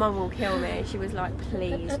glamorous. My mum will kill me. She was like,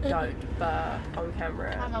 please don't burp on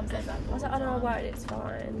camera. My mum says that. I was like, oh no, I won't. It's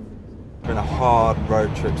fine. It's been a hard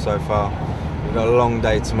road trip so far. We've got a long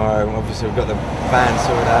day tomorrow. Obviously, we've got the van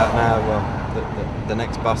sorted out now. Well, the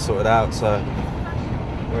next bus sorted out. So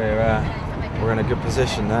we're in a good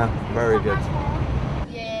position now. Very good.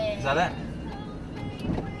 Yeah. Is that it?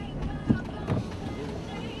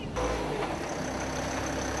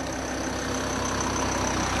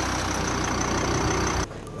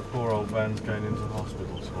 Poor old van's going into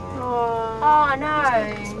hospital tomorrow. Oh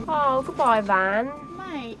no. Oh, goodbye, van.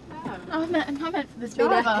 Mate. I meant for the Been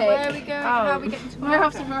driver. epic. Where are we going? How are we getting to Morocco? We're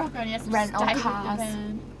off to Morocco and yes, Rental cars.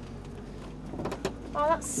 Oh,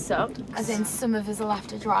 that sucked. As in, some of us will have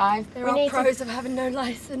to drive. There are pros of having no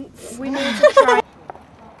licence. We need to try.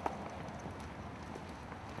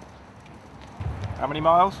 How many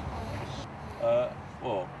miles?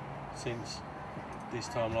 Well, since this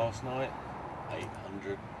time last night,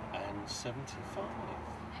 875.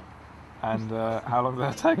 And how long did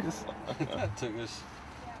that take us? That took us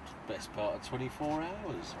best part of 24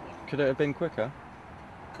 hours. Could it have been quicker?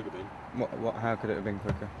 Could have been. How could it have been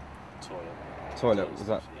quicker? Toilet Was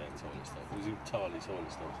that? Yeah, toilet stuff. It was entirely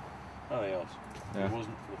toilet stuff. Nothing else. Yeah. It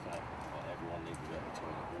wasn't for the fact that everyone needed to go to the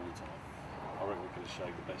toilet all the time. I reckon we could have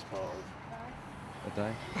shaved the best part of A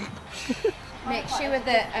day? Make sure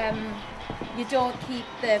that you don't keep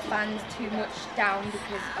the fans too much down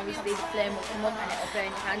because obviously the flame will come up and it'll burn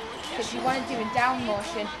your hand. So if you want to do in down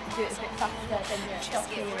motion, do it a bit faster, then you stop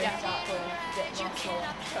here and start going a bit more slow.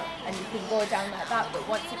 And you can go down like that, but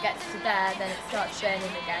once it gets to there, then it starts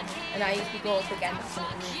burning again. And I usually go up again, that's when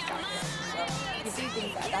it really starts burning. So you do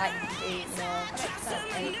things like that, you can do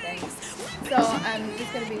anything. So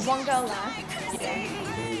there's going to be one girl left.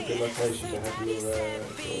 The location to have your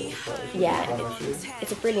Yeah,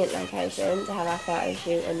 it's a brilliant location to have our photo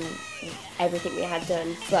shoot and everything we had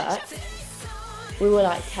done, but we were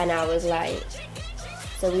like 10 hours late,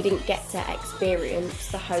 so we didn't get to experience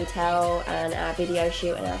the hotel and our video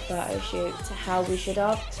shoot and our photo shoot to how we should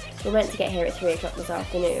have. We were meant to get here at 3 o'clock this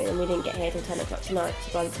afternoon and we didn't get here till 10 o'clock tonight,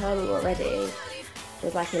 so by the time we were ready it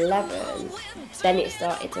was like 11. Then it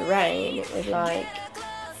started to rain. It was like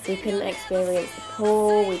we couldn't experience the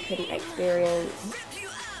pool, we couldn't experience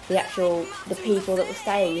the people that were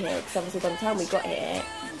staying here, because obviously by the time we got here,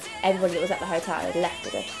 everybody that was at the hotel had left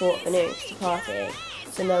to go to Vipgoddesses to party,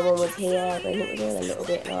 so no one was here, and it was all a little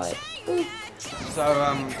bit like, ooh. So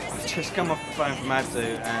I've just come off the phone from Abdu,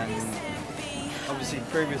 and obviously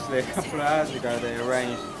previously a couple of hours ago they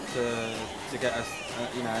arranged to get us,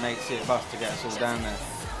 you know, an 8-seater bus to get us all down there.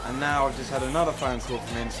 And now I've just had another phone call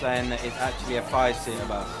from him saying that it's actually a 5-seater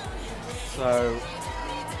bus. So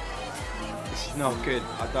this is not good.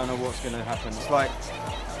 I don't know what's going to happen. It's like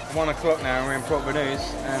 1 o'clock now and we're in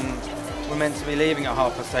Vipgoddesses and we're meant to be leaving at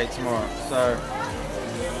 8:30 tomorrow. So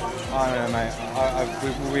I don't know, mate.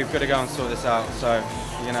 We've got to go and sort this out. So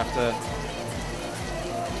you're going to have to.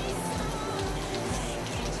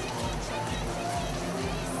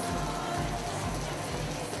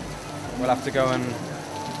 We'll have to go and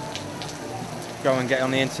get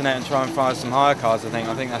on the internet and try and find some hire cars, I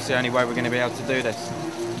think that's the only way we're going to be able to do this.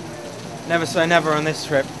 Never say never on this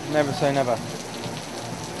trip, never say never.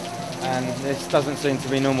 And this doesn't seem to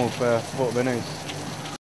be normal for Vipgoddesses.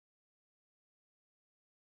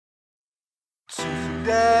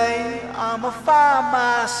 Today I'ma find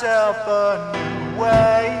myself a new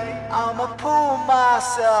way. I'ma pull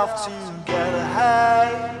myself together,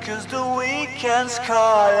 hey, 'cause the weekend's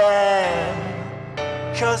calling.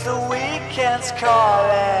 'Cause the weekend's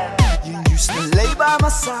calling. You used to lay by my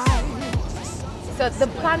side. So the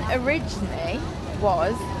plan originally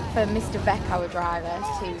was for Mr. Beck, our driver,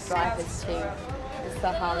 to drive us to the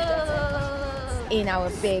Sahara Desert in our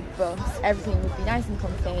big bus. Everything would be nice and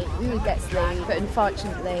comfy, we would get sleep, but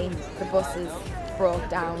unfortunately the buses broke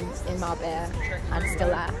down in Marbella and still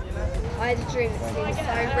there. I had a dream that seemed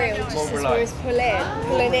so real just as we was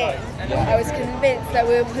pulling in. I was convinced that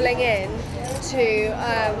we were pulling in to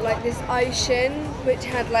like this ocean which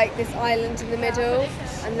had like this island in the middle,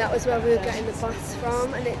 and that was where we were getting the bus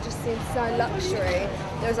from, and it just seemed so luxury.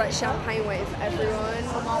 There was like champagne waiting for everyone.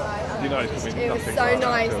 You know, it was so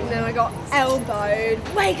nice, and then I got elbowed.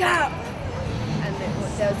 Wake up! And there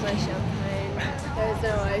was no champagne, there was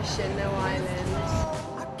no ocean, no island.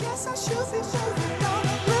 Guess I should be moving on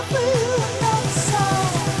with you another song.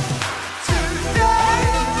 Today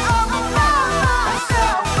I'ma find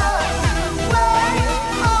myself a new way.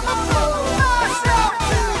 I'ma pull myself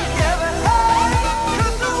together, hey,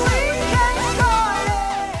 'cause the weekend's calling.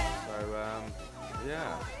 So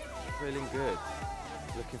yeah, feeling good.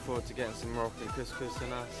 Looking forward to getting some Moroccan couscous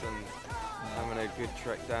in us and having a good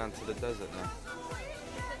trek down to the desert now.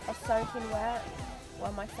 I'm soaking wet.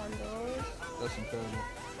 Wear my sandals. That's incredible.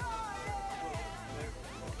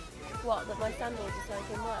 What, that my sandals are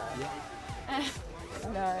soaking wet? Yeah.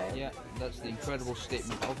 No. Yeah, that's the incredible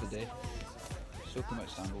statement of the day. Soaking wet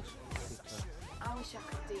sandals. I wish I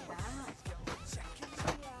could do that.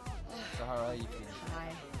 So how are you feeling?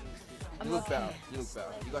 Hi. You look better. You look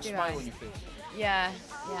better. You got a Do smile I? on your face. Yeah.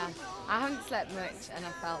 I haven't slept much and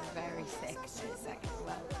I felt very sick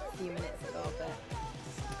a few minutes ago, but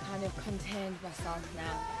kind of contained myself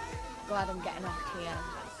now. Glad I'm getting off here,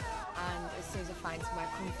 and as soon as I find somewhere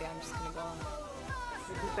comfy I'm just going to go on.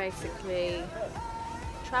 We basically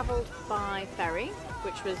travelled by ferry,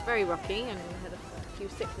 which was very rocky and had a few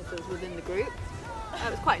sicknesses within the group. It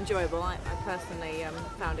was quite enjoyable. I personally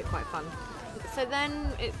found it quite fun. So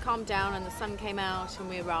then it calmed down and the sun came out and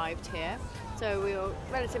we arrived here. So we were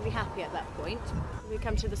relatively happy at that point. We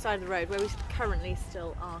come to the side of the road where we currently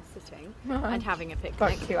still are sitting and having a picnic.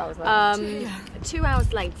 About 2 hours later. 2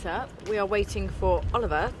 hours later, we are waiting for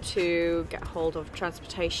Oliver to get hold of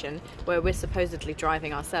transportation where we're supposedly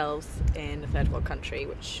driving ourselves in a third world country,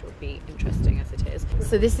 which would be interesting as it is.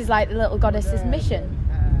 So this is like the little goddess's mission.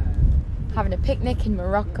 Having a picnic in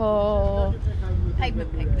Morocco.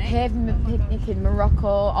 Pavement picnic. Pavement picnic in Morocco.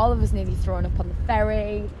 All of us nearly thrown up on the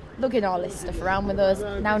ferry. Lugging all this stuff around with us.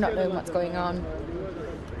 Now not knowing what's going on.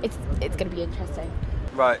 It's going to be interesting.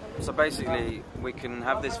 Right, so basically we can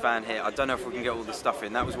have this van here. I don't know if we can get all the stuff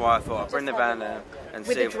in. That was why I thought I'd bring the van there and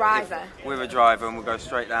with see a driver. With a driver, and we'll go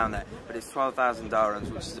straight down there. But it's 12,000 dirhams,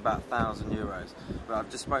 which is about 1,000 euros. But I've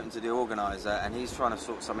just spoken to the organiser and he's trying to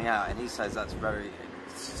sort something out, and he says that's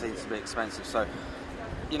seems to be expensive. So,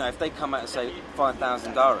 you know, if they come out and say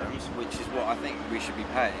 5,000 dirhams, which is what I think we should be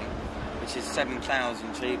paying, which is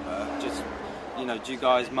 7,000 cheaper, just, you know, do you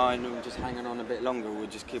guys mind just hanging on a bit longer, or we'll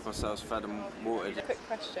just keep ourselves fed and watered? A quick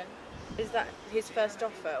question. Is that his first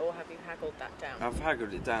offer, or have you haggled that down? I've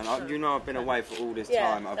haggled it down. You know, I've been away for all this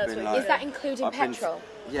Yeah, time. I've that's been what- like, Is that including I've been- petrol?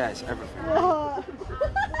 Yeah, it's everything.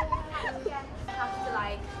 Have to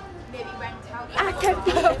like maybe rent out. I can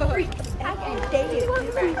be a freak. I can date it for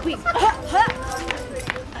 3 weeks.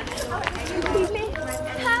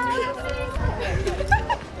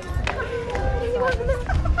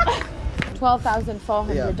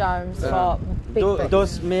 12,400 dirhams for big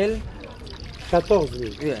bricks. 2,000.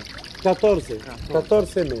 14,000. Yeah.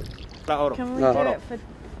 14,000. Can we do it for?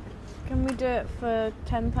 Can we do it for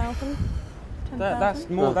 10,000? That's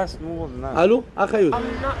more. That's more than that. Allô, أخيو.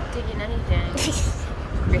 I'm not digging anything.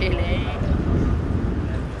 Really.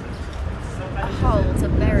 A hole to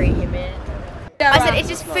bury him in. I said it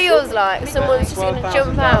just feels like someone's just going to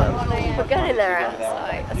jump out and put a gun in their ass.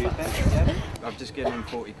 Like, that's what I've just given them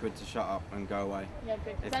 40 quid to shut up and go away. Yeah,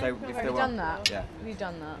 good. If Have you done that? Yeah. Have you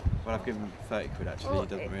done that? Well, I've given him 30 quid actually, he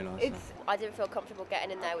doesn't realise. I didn't feel comfortable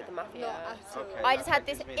getting in there with the mafia. Okay. I just had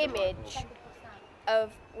this image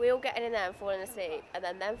of we all getting in there and falling asleep, and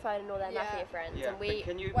then them phoning all their mafia friends, and we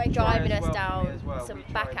driving us down some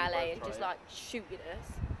back alley and just like shooting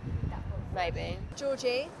us. Maybe.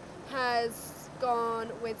 Georgie has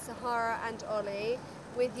gone with Sahara and Ollie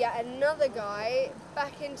with yet another guy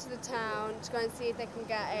back into the town to go and see if they can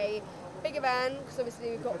get a bigger van, because obviously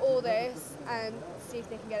we've got all this, and see if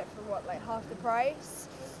they can get it for what, like half the price.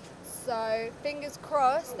 So fingers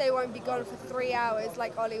crossed they won't be gone for 3 hours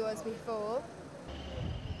like Ollie was before.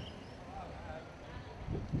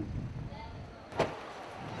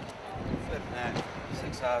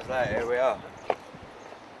 6 hours later, here we are.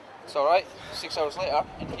 It's alright, 6 hours later,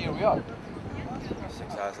 and here we are.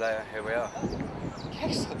 6 hours later, here we are.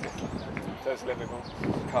 Excellent. That's livable.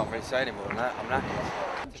 Can't really say any more than that. I'm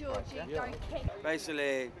knackered. Georgie, don't kick.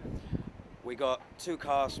 Basically, we got 2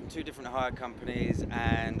 cars from 2 different hire companies,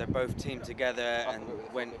 and they're both teamed together and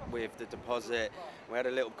went with the deposit. We had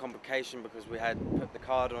a little complication because we had put the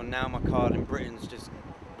card on. Now my card in Britain's just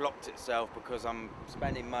blocked itself because I'm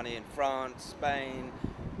spending money in France, Spain,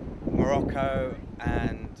 Morocco,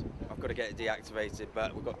 and I've got to get it deactivated.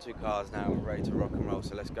 But we've got 2 cars now, we're ready to rock and roll,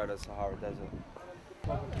 so let's go to the Sahara Desert.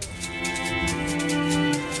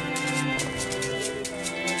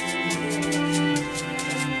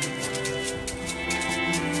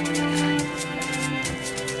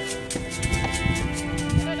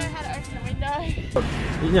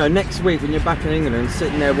 You know, next week when you're back in England,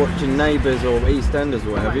 sitting there watching Neighbours or EastEnders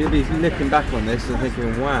or whatever, you'll be looking back on this and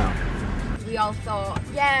thinking, wow. We all thought,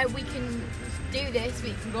 yeah, we can do this,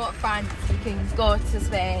 we can go to France, we can go to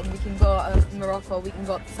Spain, we can go to Morocco, we can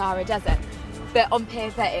go to the Sahara Desert. But on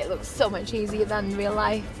paper it looks so much easier than real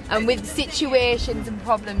life. And with situations and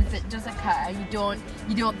problems that does occur, you don't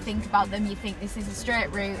think about them, you think this is a straight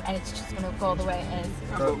route and it's just going to go the way it is.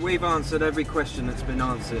 But we've answered every question that's been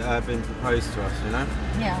been proposed to us, you know?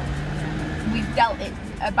 Yeah. We've dealt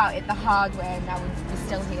about it the hard way, and now we're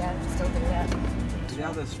still here, still doing it. The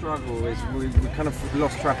other struggle is we kind of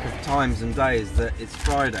lost track of times and days, that it's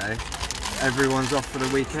Friday, everyone's off for the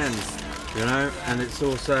weekend, you know, and it's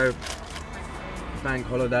also bank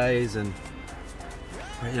holidays, and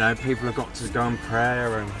you know, people have got to go on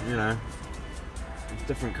prayer, and you know, it's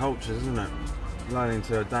different cultures, isn't it? Learning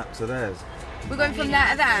to adapt to theirs. We're going from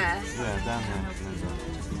there to there? Yeah, down here.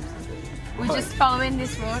 We're just following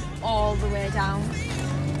this road all the way down.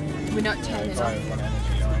 We're not turning off.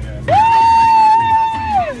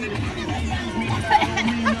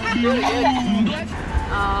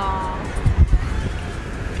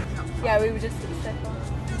 Yeah, we were just at the circle.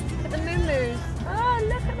 Look at the moo-moos. Oh,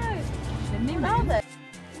 look at those. The moo-moos.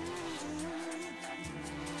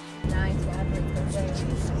 Nice, yeah, We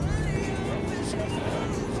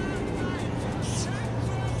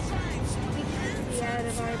can see out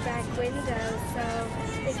of our back window, so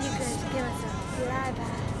if you could give us a flyby,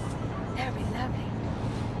 that would be lovely.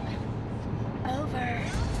 Over.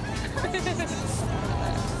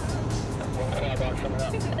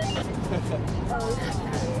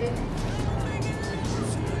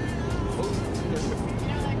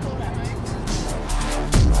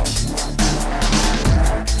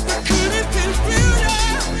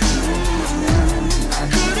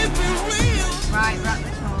 Right, we're at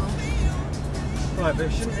the toll. Right, but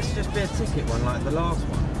shouldn't this just be a ticket one like the last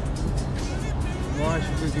one? Why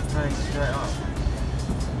should we be paying straight up?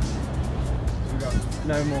 We've got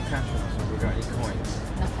no more cash on us, have we got any coins?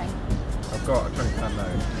 Nothing. I've got a £20 note.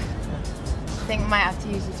 I think we might have to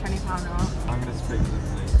use the £20 note. I'm going to speak to the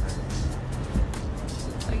police.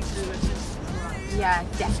 Yeah,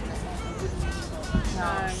 definitely. No.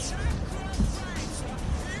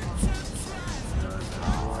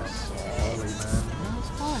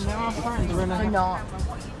 Oh, they're our friends. We're not.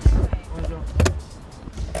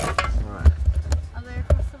 Right. Are they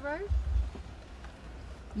across the road?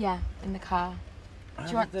 Yeah, in the car. How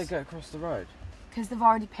did they get across the road? Because they've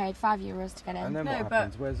already paid €5 to get in. And then No, what but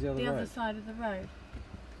happens? Where's the other The road? other side of the road.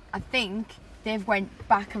 I think they've went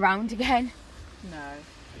back around again. No.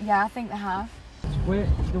 Yeah, I think they have. Where,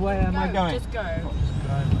 the way am I going? Just go.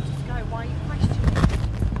 Just go. go. Why are you questioning?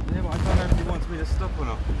 Yeah, but I don't know if he wants me to stop or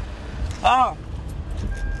not. Oh!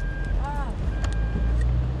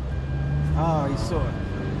 Oh, he saw it.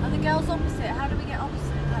 And the girls opposite, how do we get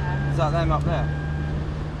opposite there? Is that them up there?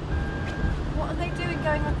 What are they doing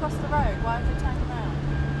going across the road? Why have they turned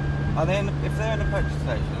around? Are they if they're in a petrol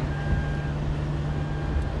station?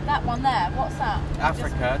 That one there, what's that?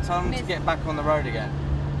 Africa, tell them to get back on the road again.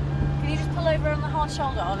 Can you just pull over on the hard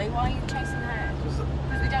shoulder, Ollie? Why are you chasing ahead? Because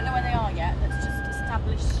we don't know where they are yet. Let's just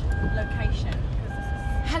establish location.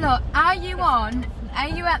 Hello, are you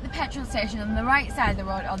at the petrol station on the right side of the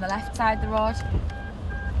road or the left side of the road?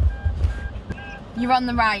 You're on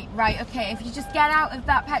the right, okay. If you just get out of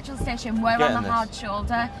that petrol station, we're on the hard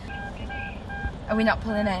shoulder. Are we not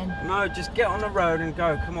pulling in? No, just get on the road and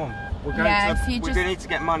go, come on. We're going we need to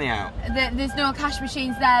get money out. There's no cash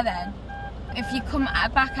machines there then? If you come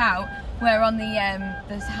back out, we're on the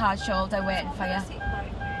hard shoulder waiting for you.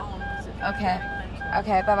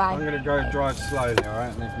 Okay, bye-bye. I'm going to go drive slowly,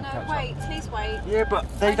 alright? And they can catch wait, up. Please wait. Yeah, but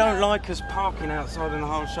they don't like us parking outside on the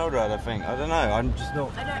hard shoulder, I don't think. I don't know, I'm just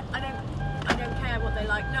not... I don't care what they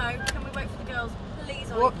like. No, can we wait for the girls? Please,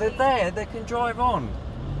 Ollie. What, they're there, they can drive on.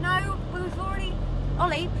 No, we've already...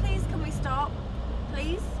 Ollie, please can we stop?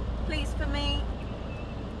 Please? Please, for me.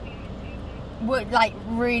 We're like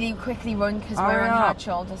really quickly run because we're on hard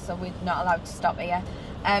shoulder, so we're not allowed to stop here.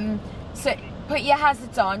 So put your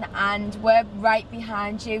hazards on, and we're right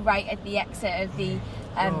behind you, right at the exit of the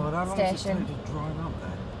station. To drive up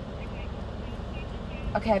there?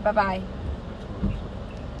 Okay, bye-bye.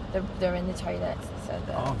 They're in the toilets, so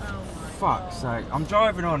they're... Oh, fuck's sake. I'm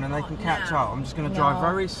driving on and they can catch up. I'm just going to drive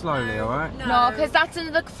very slowly, alright? No, because that's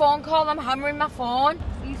another phone call. I'm hammering my phone.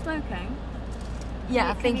 Are you smoking? Yeah,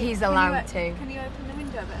 I think he's allowed to. Can you open the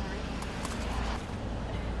window a bit, Harry?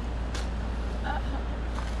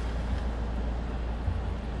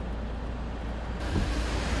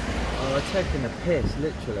 Oh, they're taking a piss,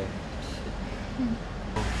 literally. And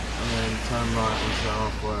then turn right into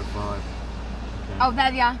R405. Okay. Oh,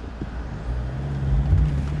 there they are.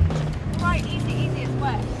 Right, easy, it's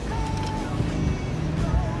wet.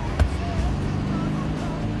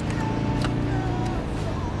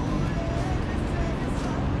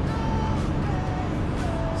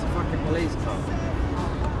 It's a fucking police car.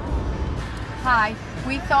 Hi,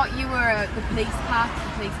 we thought you were the police car.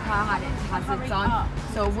 The police car had its hazards on,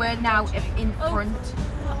 so we're now in front.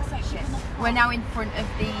 We're now in front of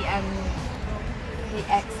the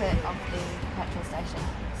exit of the petrol station.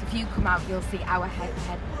 So if you come out, you'll see our head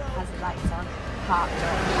hazard lights on, parked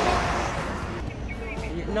up.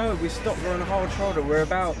 No, we stopped. We're on a hard shoulder. We're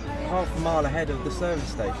about half a mile ahead of the service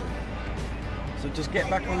station. So just get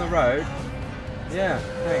back on the road. Yeah,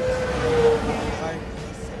 thanks. Bye.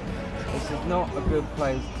 This is not a good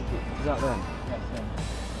place to be. Is that them?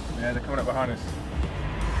 Yeah, they're coming up behind us. Is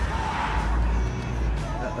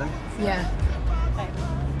that them? Yeah.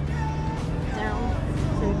 Down.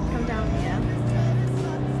 So come down here.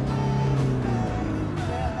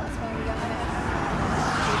 That's where we got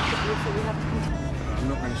I'm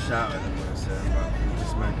not going to shout at them when I say them, but I'm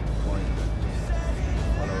just making a point that just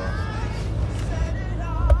follow us.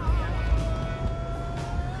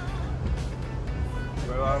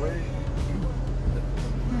 Where are we?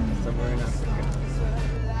 Somewhere in Africa.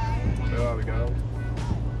 Where are we going?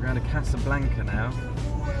 We're going to Casablanca now.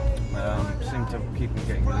 Seem to keep on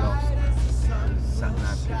getting lost. Sat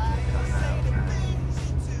nav keeps on cutting out.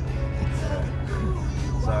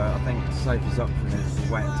 So I think the safest option is to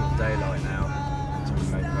wait until daylight now until we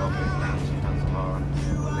make our move down to Sahara.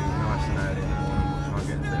 We'll leave nice and early in the morning. We'll try and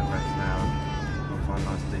get a bit of rest now and we'll find a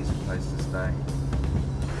nice decent place to stay.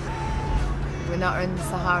 We're not in the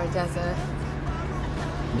Sahara Desert.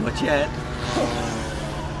 Not yet.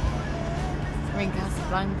 We're in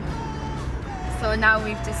Casablanca. So now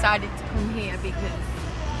we've decided to come here because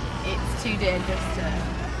it's too dangerous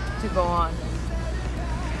to go on.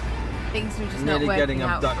 Things were just nearly not working getting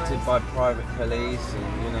out abducted by private police,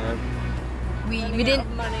 and you know. We didn't.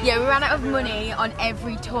 Yeah, we ran out of money on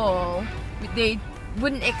every toll. They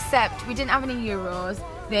wouldn't accept. We didn't have any euros.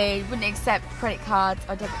 They wouldn't accept credit cards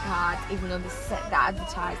or debit cards, even though they said that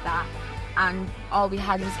advertised that. And all we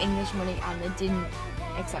had was English money, and they didn't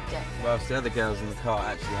accept it. Well, the other girls in the car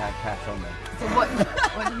actually had cash on them. So what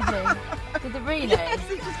did you do? Did they really? Yes,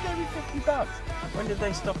 they just gave me $50. When did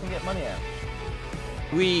they stop and get money out?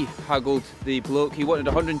 We haggled the bloke. He wanted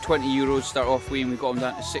 120 euros to start off with, and we got him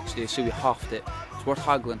down to 60, so we halved it. It's worth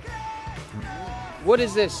haggling. What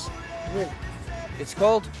is this? It's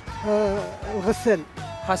called? غسل.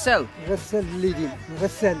 Hassel. غسل leading.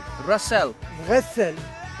 غسل. Russell. غسل.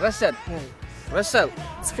 Russell. Whistle.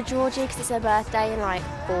 It's for Georgie because it's her birthday in like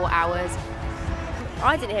 4 hours.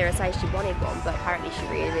 I didn't hear her say she wanted one, but apparently she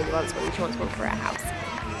really, really wants one. She wants one for her house.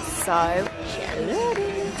 So, she allowed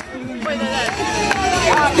it.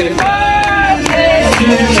 Happy birthday to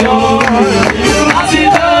you. Happy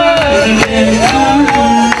birthday to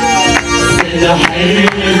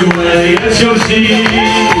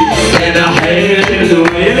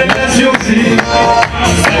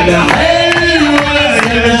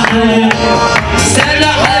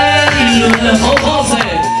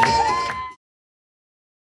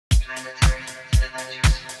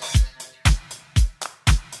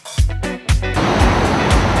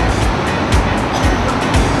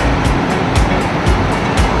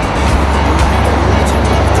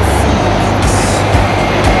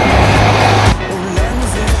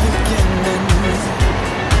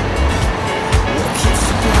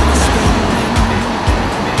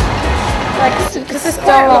Because there's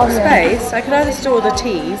quite a lot of space, I could either store the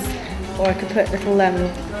teas or I could put little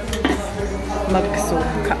mugs or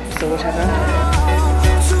cups or whatever.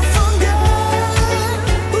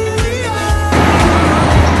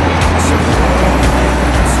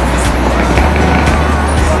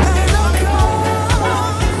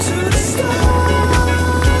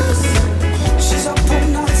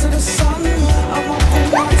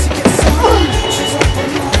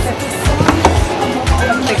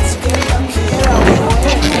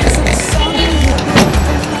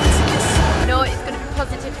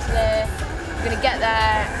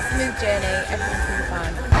 Journey, everything's gonna be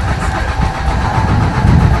fine.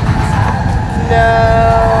 No!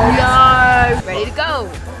 Ready to go!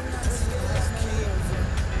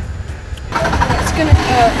 It's gonna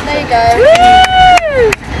hurt. There you go. Woo!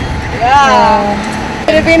 Yeah. It's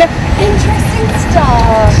gonna be an interesting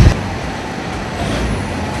start.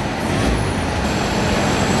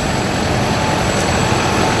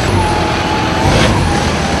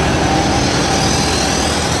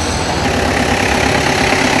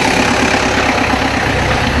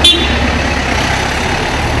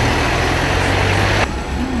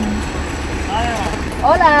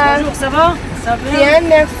 Hola. Bonjour, ça va? Ça va? Bien,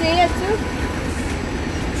 merci, et tout.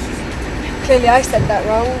 Clearly I said that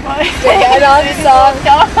wrong. Didn't get an answer.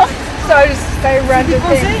 So I just say random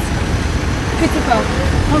things. Petit peu.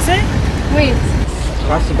 Français? Oui.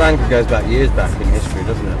 Casablanca goes back years back in history,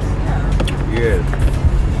 doesn't it? Years.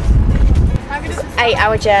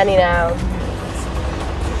 8-hour journey now.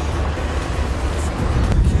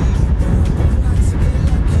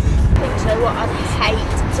 Do you know what I'd hate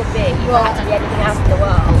to be? If I had to be anything else in the world.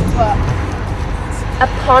 What? A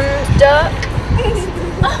pond duck.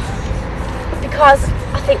 Because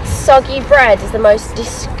I think soggy bread is the most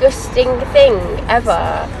disgusting thing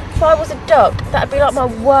ever. If I was a duck, that'd be like my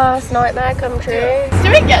worst nightmare come true. Do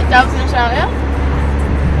we get doves in Australia?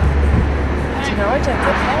 Do you know? I don't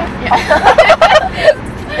think so.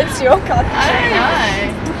 Yeah. It's your country. I don't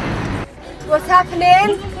know. What's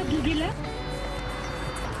happening?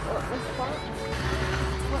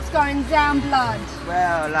 What's going down, blood?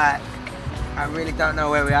 Well, like, I really don't know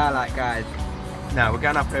where we are, like, guys. No, we're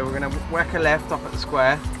going up here, we're going to whack a left up at the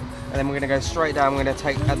square, and then we're going to go straight down. We're going to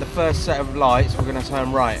take, at the first set of lights, we're going to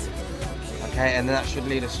turn right. Okay, and then that should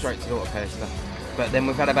lead us straight to the water coaster. But then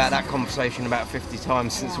we've had about that conversation about 50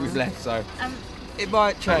 times since we've left, so it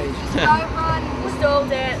might change. Go, hon. We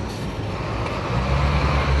stalled it.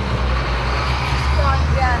 Go,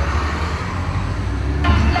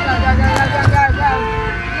 go, go, go, go, go, go.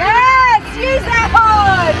 Yes! Use that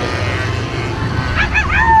horn!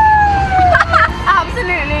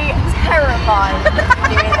 Absolutely terrified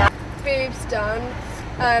doing that. Boobs done.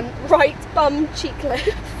 Right bum cheek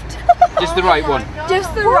lift. Just the right one.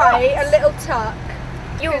 Just the right, a little tuck.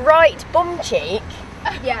 Your right bum cheek?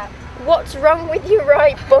 Yeah. What's wrong with your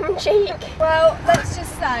right bum cheek? Well, let's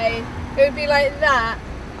just say it would be like that.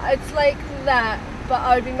 It's like that, but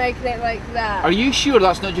I would be making it like that. Are you sure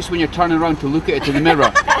that's not just when you're turning around to look at it in the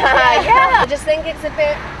mirror? Yeah. I just think it's a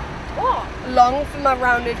bit long for my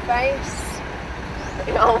rounded face.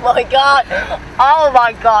 Oh my god! Oh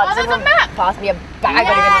my god! Oh, there's a map! Pass me a bag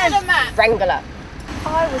Yes, or you're a map. gonna strangle her.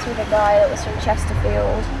 I was with a guy that was from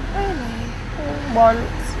Chesterfield. Really? Once.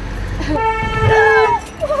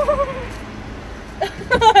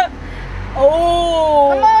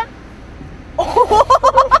 Oh! Come on!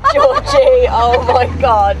 Georgie! Oh my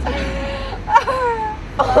god!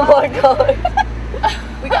 Oh my god!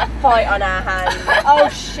 We got a fight on our hands. Oh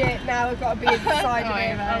shit, now we've got to be inside of Don't worry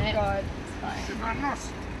it. about Oh it. god.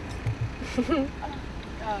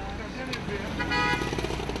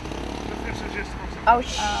 Oh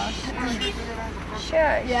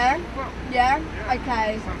sure. Yeah? Yeah?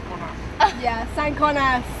 Okay. Yeah, San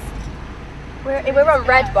Conas. We're on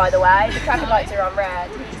red, by the way. The traffic lights are on red.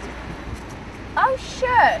 Oh,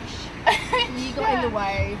 shush. You got in the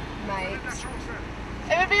way, mate.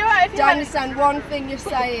 It would be right if you Don't understand one thing you're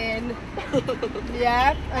saying.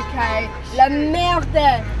 Yeah? Okay. La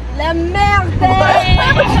merde! La merde!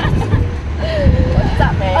 What does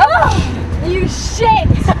that mean? Oh! You shit!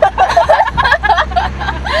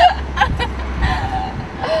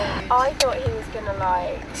 I thought he was gonna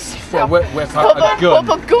like Well, whip out a gun.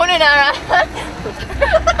 Pop a gun in our hand.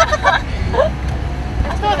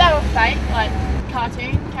 I thought they were fake, like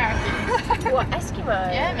cartoon characters. What,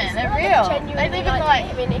 Eskimos? Yeah, man, they're real. They live in like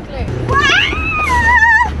live in igloo.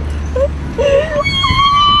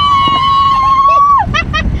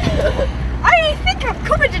 I think I've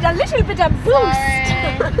covered it a little bit of boost.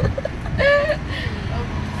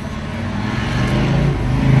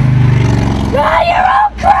 You're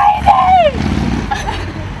all crazy!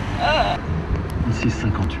 Ici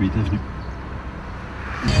 58 avenue.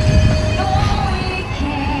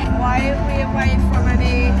 Why are we away from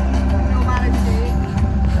any normality?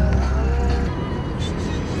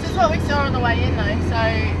 This is what we saw on the way in though, so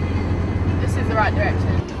this is the right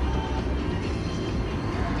direction.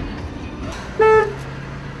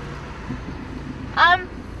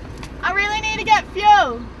 I really need to get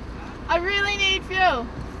fuel. I really need fuel.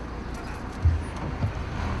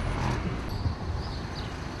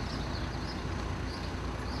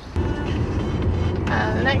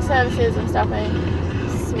 The next services I'm stopping.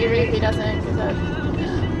 Even if he doesn't, because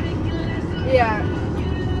yeah,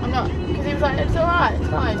 I'm not. Because he was like, it's alright, it's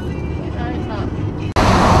fine. No, it's not.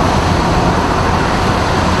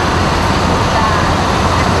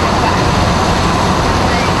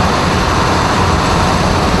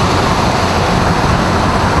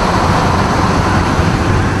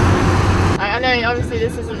 I know obviously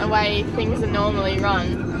this isn't the way things are normally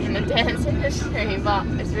run in the dance industry, but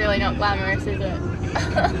it's really not glamorous, is it?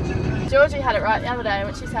 Georgie had it right the other day.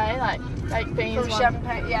 What'd she say? Like baked beans from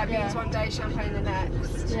champagne, beans one day, champagne the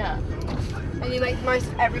next. Yeah. And you make the most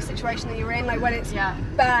of every situation that you're in. Like when it's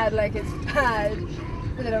bad, like it's bad.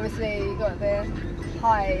 But then obviously you got the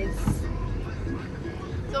highs.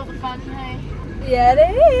 It's all the fun, hey? Yeah,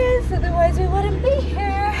 it is. Otherwise we wouldn't be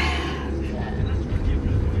here.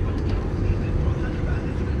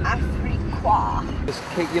 Afriqua. Just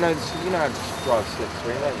keep, you know how to drive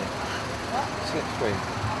slipstream, don't you? What? Slipstream.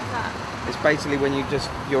 What's that? It's basically when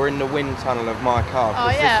you're in the wind tunnel of my car,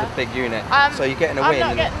 because this is a big unit. So you get in a wind.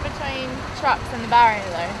 I'm not getting between trucks and the barrier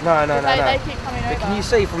though. No. They keep coming But over. can you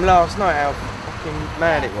see from last night how fucking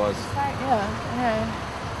mad it was? Yeah,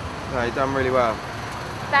 I No, you've done really well. know.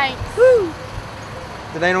 Thanks. Woo!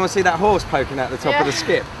 Did anyone see that horse poking out the top of the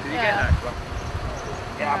skip? Did you get that?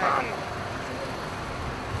 Yeah, man.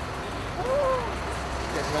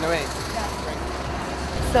 Get some in a week.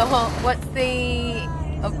 So what's the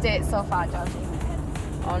update so far, Georgie?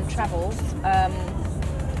 On travels,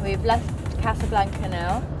 we've left Casablanca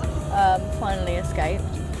now, finally escaped.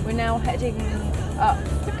 We're now heading up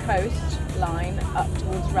the coastline up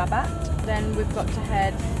towards Rabat. Then we've got to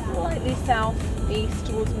head slightly southeast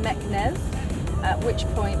towards Meknès, at which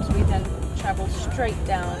point we then travel straight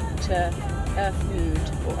down to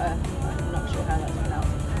Erfoud, or I'm not sure how that's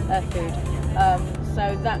pronounced, Erfoud.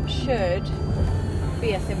 So that should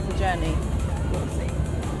be a simple journey. We'll see.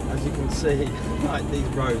 As you can see, like these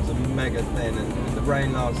roads are mega thin, and with the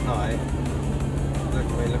rain last night, look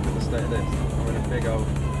at the state of this. I'm in a big old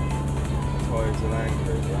Toyota Land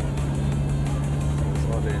Cruiser. There's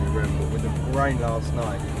hardly any room, but with the rain last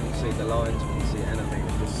night, you couldn't see the lines, you couldn't see anything.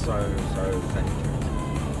 It was so dangerous.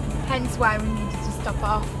 Hence why we needed to stop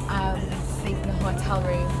off, sleep in the hotel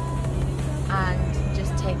room and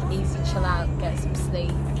just take it easy, chill out, get some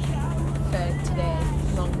sleep for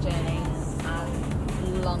today's long journey and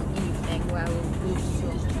long evening where we'll be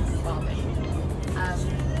farming.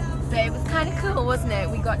 But it was kind of cool, wasn't it?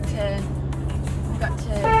 We got to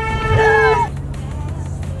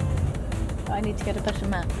I need to get a better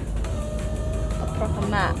map. A proper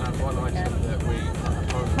map. Yeah.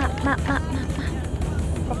 Map.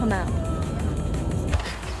 Proper map.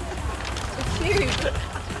 It's huge.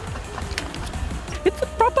 It's a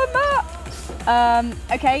proper map!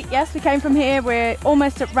 Okay, yes, we came from here. We're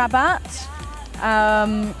almost at Rabat.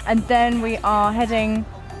 And then we are heading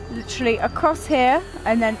literally across here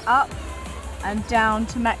and then up and down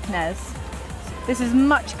to Meknès. This is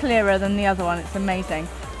much clearer than the other one. It's amazing.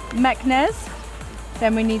 Meknès.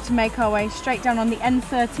 Then we need to make our way straight down on the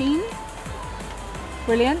N13.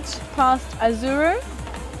 Brilliant. Past Azuru.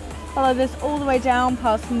 Follow this all the way down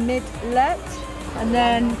past Midlet. And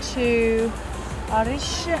then to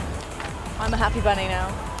Arish. I'm a happy bunny now.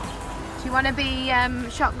 Do you want to be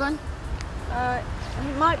shotgun?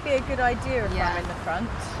 It might be a good idea if I'm in the front.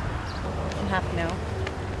 In half an hour.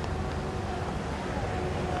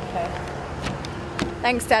 Okay.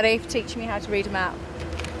 Thanks, Daddy, for teaching me how to read a map.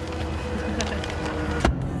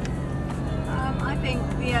 I think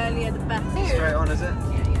the earlier the better. Straight on, is it?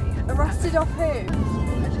 Arrested off who?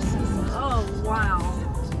 Oh, wow.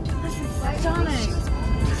 This is stunning.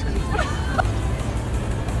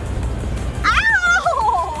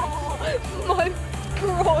 Ow! My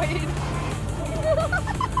groin.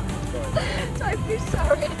 Don't be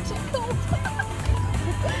sorry, it tickled.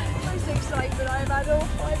 Most excitement I've had all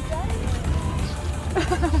 5 days.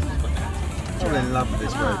 I'm in love with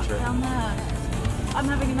this road trip. Down there. I'm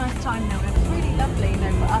having a nice time now. It's really lovely, you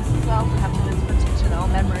know, for us as well to have those footage and our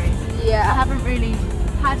memories. Yeah. I haven't really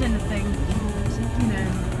had anything, you know,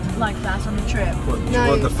 like that on the trip. What, do you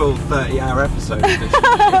want the full 30-hour episode edition?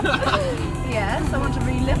 Yes, I want to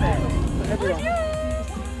relive it. For everyone.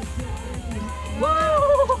 Whoa!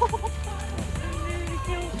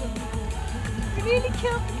 We nearly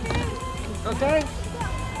killed the kid. Okay.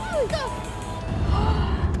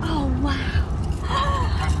 Oh, wow.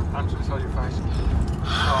 Hands to the side of your face.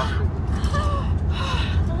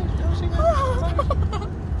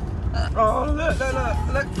 Oh, look,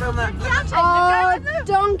 film that. Oh,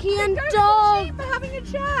 donkey and dog. We're having a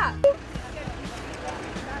chat.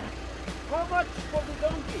 How much for the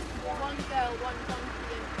donkey? 1 girl, 1 donkey.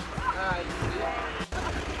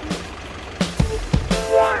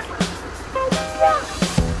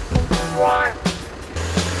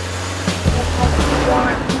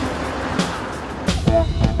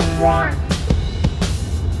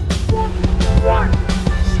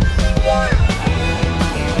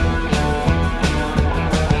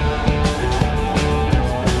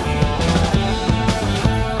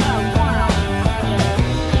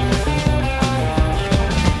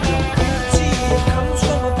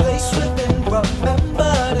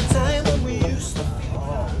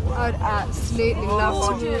 I'd absolutely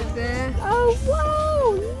love to walk there. Oh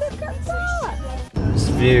wow, look at that! This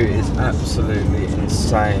view is absolutely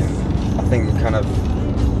insane. I think it kind of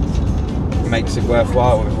makes it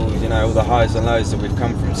worthwhile with all, you know, all the highs and lows that we've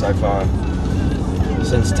come from so far.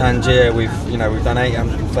 Since Tangier, we've done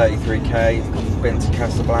 833k, been to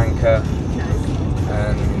Casablanca,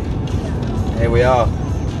 and here we are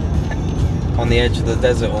on the edge of the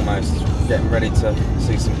desert almost, getting ready to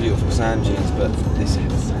see some beautiful sand dunes. But this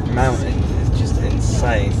mountain is just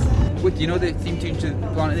insane. Wait, do you know the theme tune to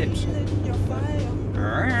Planet Apes?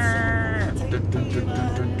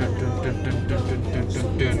 It's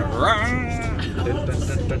all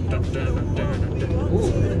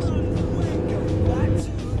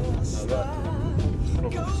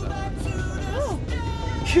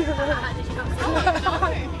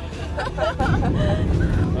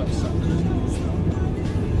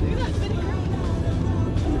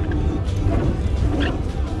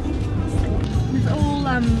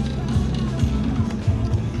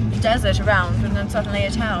desert around, and then suddenly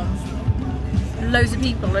a town. Loads of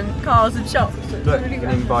people and cars and shops. It's Look, really you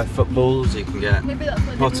can even buy footballs, you can get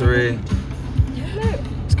pottery.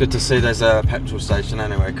 It's good to see there's a petrol station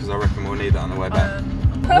anyway, because I reckon we'll need that on the way back.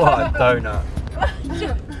 What a donut.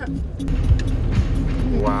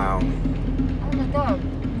 Wow. Oh my god.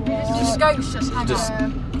 Just goats just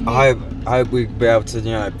hanging. I hope we'd be able to,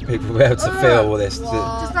 you know, people will be able to feel all this.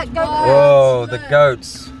 Just that goat. Whoa, the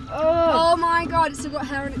goats. Oh my god, it's still got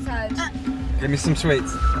hair on its head. Give me some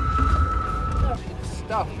sweets.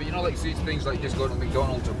 Stuff, but you know, like these things like just going to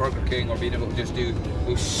McDonald's or Burger King, or being able to just do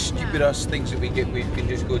those stupid ass things that we can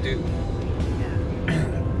just go do.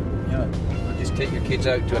 Yeah, or just take your kids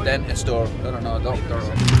out to a dentist or I don't know, a doctor.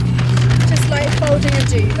 Or... Just like folding a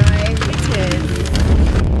duvet. It is.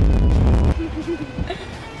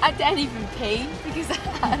 I don't even pee because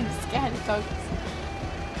I'm scared of dogs.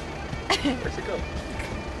 Where's it go?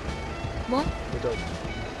 What? The dog.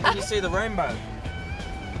 Can you see the rainbow?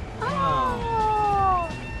 Oh.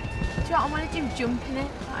 Do you know what I want to do? Jump in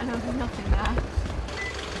it. I know there's nothing there.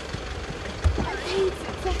 I peed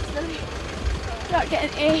successfully. Not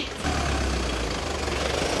getting it.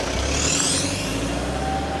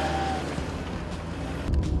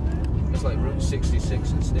 It's like Route 66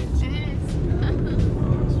 in the States. It is.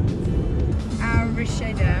 Our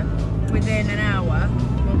Risheda, within an hour,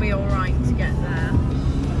 will be alright to get there.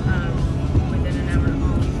 Within an hour and a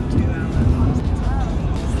half, 2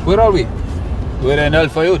 hours. Where are we? We're in Al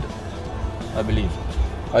Fayud, I believe.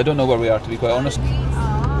 I don't know where we are, to be quite honest. We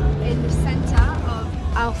are in the centre of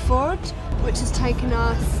Al Ford, which has taken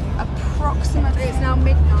us approximately, it's now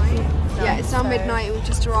midnight. Yeah, it's now midnight and we've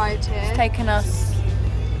just arrived here. It's taken us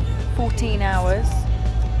 14 hours.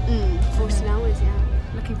 14 hours, yeah.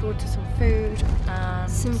 looking forward to some food.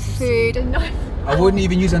 Some food. A knife. I wouldn't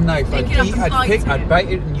even use a knife. I'd Pick it up eat, and I'd bite pick, it. I'd bite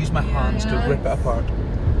it and use my hands to rip it apart.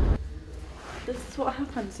 This is what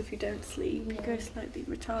happens if you don't sleep. You go slightly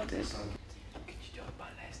retarded.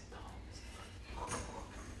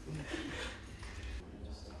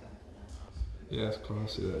 Yeah, it's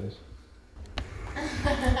classy, that is.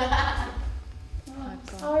 I'm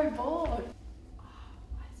so bored.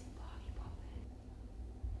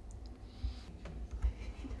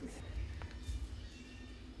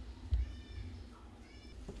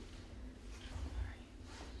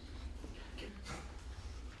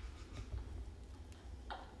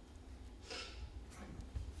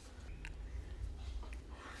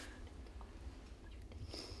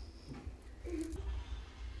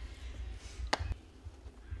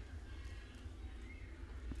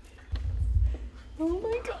 Oh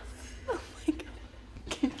my god. Oh my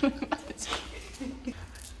god.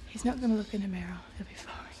 He's not going to look in the mirror. He'll be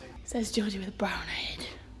fine. Says Georgie with a brown head.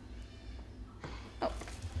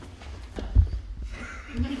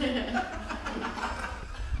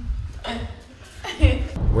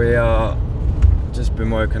 We are just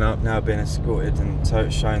been woken up now, being escorted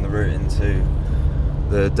and showing the route into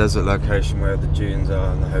the desert location where the dunes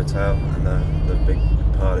are and the hotel and the big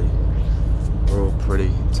party. We're all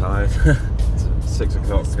pretty tired. It's 6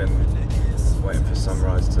 o'clock and waiting for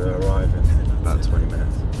sunrise to arrive in about 20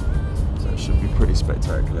 minutes. So it should be pretty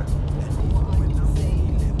spectacular.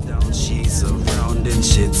 She's around and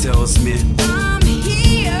she tells me I'm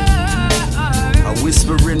here. I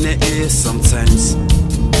whisper in the ear sometimes,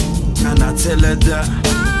 and I tell her that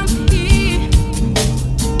I'm here.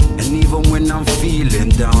 And even when I'm feeling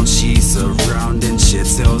down, she's around and she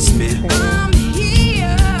tells me I'm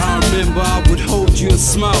here. I remember I would hold you and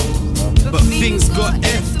smile, but things got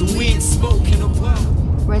effed, we ain't spoken about.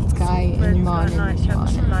 Red sky in the morning. Red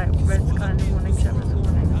sky in the morning, Shepherd's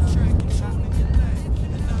warning.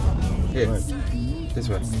 Here, this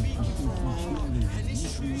way.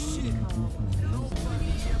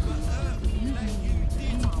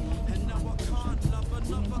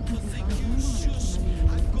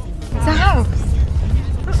 It's a house.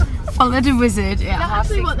 Follow the wizard. Is that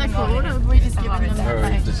actually what they're called, or have we just given them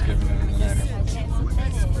that name? Just giving them the name.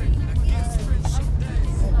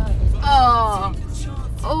 Oh.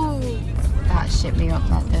 Oh. That shit me up,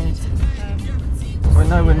 that did. Well,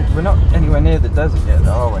 no, we're not anywhere near the desert yet,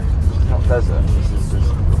 though, are we? It's not desert. This is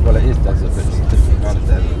just, well, it is desert, but it's a different kind of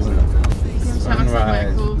desert, isn't it?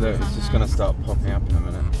 Sunrise. Look, it's just going to start popping up in a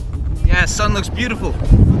minute. Yeah, sun looks beautiful. What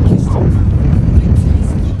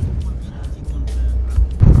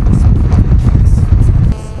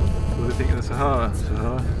do you think of the Sahara?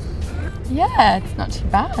 Yeah, it's not too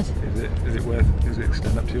bad. Does it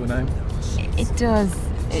extend up to your name? It does.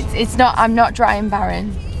 It's not. I'm not dry and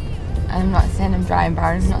barren. I'm not saying I'm dry and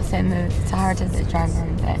barren. I'm not saying the Sahara Desert is dry and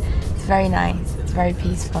barren, but it's very nice. It's very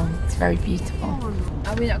peaceful. It's very beautiful.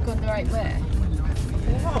 Are we not going the right way?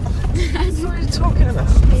 What are you talking about?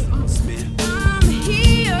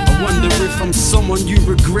 I wonder if I'm someone you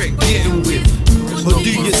regret getting with, or do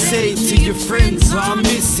you say to your friends I'm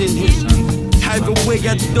missing him? Either way,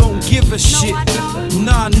 I don't give a shit.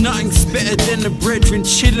 Nah, nothing's better than a brethren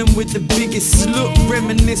chilling with the biggest look.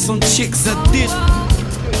 Reminisce on chicks I did.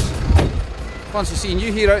 Fancy seeing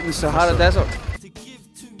you here out in the Sahara Desert.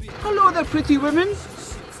 Hello there, pretty women.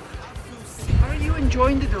 Are you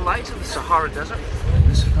enjoying the delights of the Sahara Desert?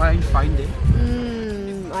 It's a fine day.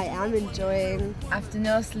 I am enjoying. After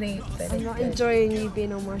no sleep. I'm not enjoying you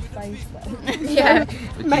being on my face though. Yeah.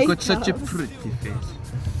 But you've got such a pretty face.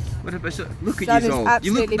 What about look That at is you all.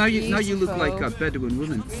 You look now. You look beautiful. like a Bedouin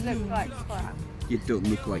woman. We look like crap. You don't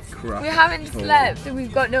look like crap. We haven't at all. slept and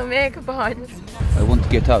we've got no makeup on. I want to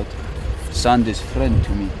get out. Sand is friend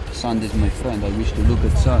to me. Sand is my friend. I wish to look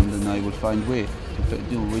at sand and I will find way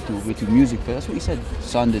to music. That's what he said.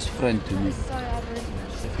 Sand is friend to me.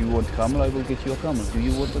 If you want camel, I will get you a camel. Do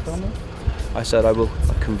you want a camel? I said I will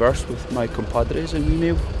converse with my compadres and we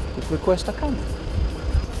may request a camel.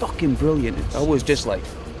 Fucking brilliant. I was just like,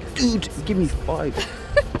 dude, give me 5.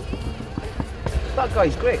 That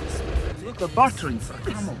guy's great. Look, they're bartering for a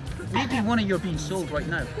camel. Maybe one of you are being sold right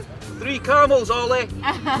now. 3 camels, Ollie.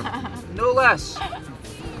 No less.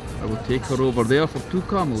 I will take her over there for 2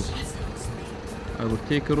 camels. I will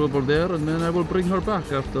take her over there and then I will bring her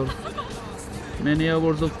back after many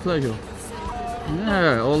hours of pleasure.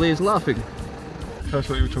 Yeah, Ollie is laughing. That's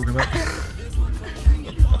what you were talking about.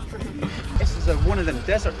 This is one of them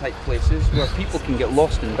desert type places where people can get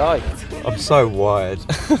lost and die. I'm so wired.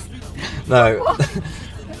 No,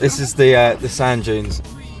 this is the sand dunes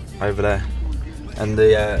over there, and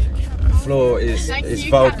the floor is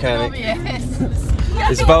volcanic.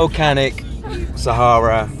 It's volcanic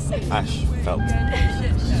Sahara asphalt.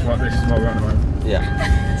 This is what we're on the moment.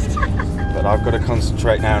 Yeah. But I've got to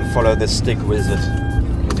concentrate now and follow this stick wizard,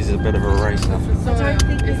 because he's a bit of a racer.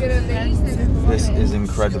 This is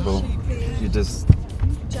incredible. You're just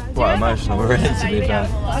quite emotional already, to be fair.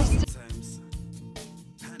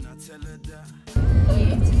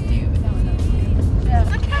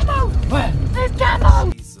 The camel! Where? There's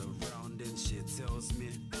camel!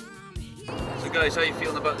 So guys, how are you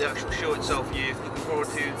feeling about the actual show itself? Are you looking forward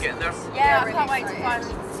to getting there? Yeah, I can't wait to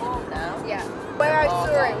finally perform now. Yeah. Where I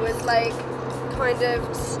saw it was like kind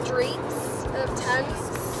of streets of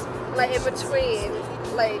tents, like in between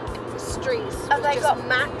like streets. And they just got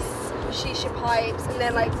mats, shisha pipes, and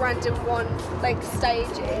then like random like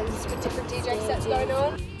stages with different DJ sets going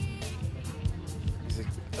on. He's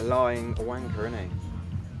a lying wanker, isn't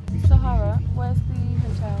he? Sahara, where's the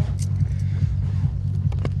hotel?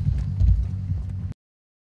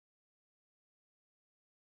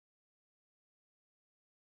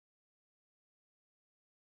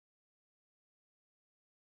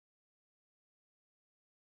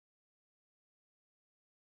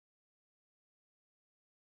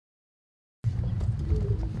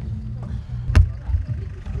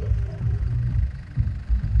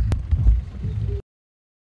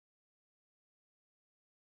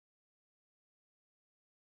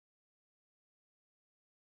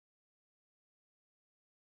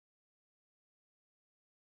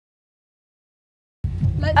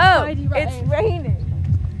 Oh, it's raining.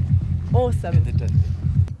 Awesome.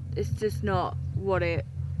 It's just not what it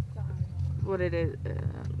is,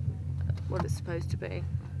 what it's supposed to be.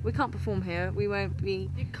 We can't perform here. We won't be.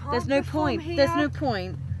 There's no point. here? There's no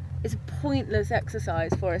point. It's a pointless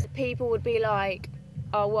exercise for us. People would be like,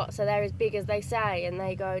 oh what, so they're as big as they say, and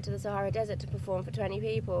they go to the Sahara Desert to perform for 20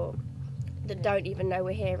 people that don't even know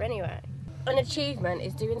we're here anyway. An achievement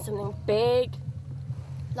is doing something big,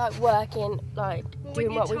 like working, like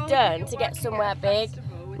doing what we've done to get somewhere big,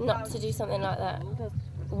 not to do something like that.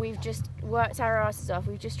 We've just worked our asses off.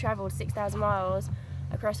 We've just travelled 6,000 miles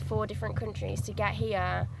across 4 different countries to get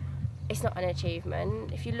here. It's not an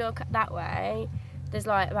achievement. If you look that way, there's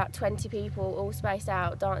like about 20 people all spaced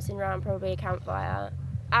out dancing around probably a campfire.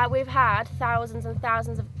 We've had thousands and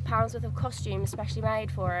thousands of pounds worth of costumes specially made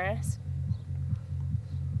for us.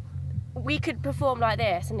 We could perform like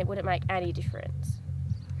this and it wouldn't make any difference.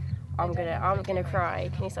 I'm gonna cry.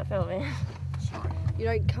 Can you stop filming? You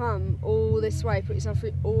don't come all this way, put yourself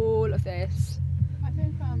through all of this. I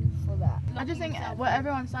think for that. I just think what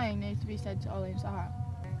everyone's saying needs to be said to Ollie and Sahara.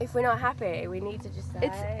 If we're not happy, we need to just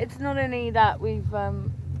say. It's not only that we've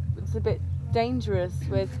it's a bit dangerous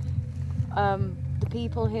with the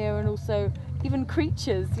people here and also even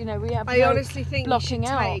creatures. You know, we have. I honestly think you should blocking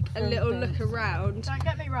out take a little things. look around. Don't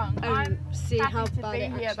get me wrong. And I'm see happy how to bad be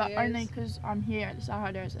it here, but actually only is. because I'm here at the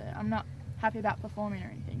Sahara Desert. I'm not happy about performing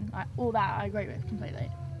or anything. Like all that, I agree with completely.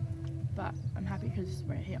 But I'm happy because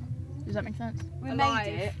we're here. Does that make sense? We made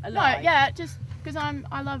it No, alive. yeah, just because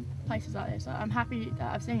I love places like this. I'm happy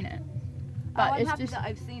that I've seen it. But I'm it's happy just that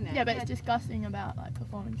I've seen it. Yeah, but it's disgusting about like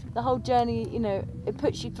performing. The whole journey, you know, it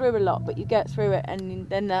puts you through a lot, but you get through it, and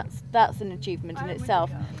then that's an achievement in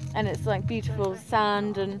itself. And it's like beautiful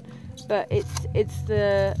sand, but it's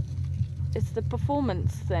the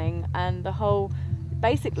performance thing and the whole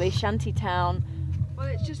basically shanty town. Well,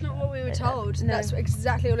 it's just not what we were told. No. That's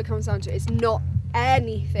exactly all it comes down to. It's not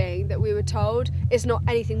anything that we were told. It's not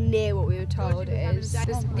anything near what we were told it is.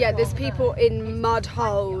 There's people in mud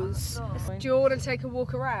holes. Do you all want to take a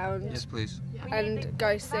walk around? Yes, please. And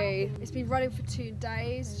go see. It's been running for 2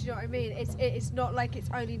 days. Do you know what I mean? It's not like it's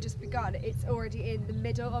only just begun. It's already in the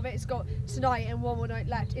middle of it. It's got tonight and 1 more night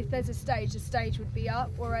left. If there's a stage, the stage would be up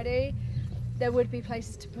already. There would be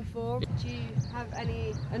places to perform. Do you have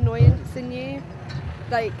any annoyance in you?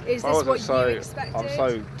 Like, is this what you expected? I'm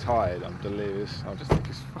so tired, I'm delirious. I just think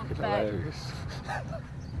it's fucking hilarious.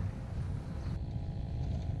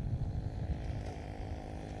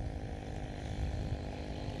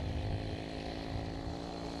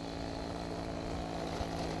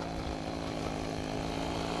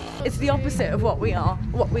 It's the opposite of what we are,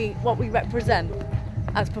 what we represent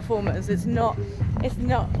as performers. It's not.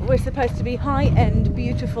 We're supposed to be high-end,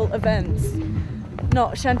 beautiful events,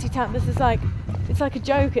 not shantytown. This is like, it's like a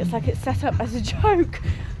joke. It's like it's set up as a joke.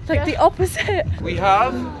 It's like the opposite. We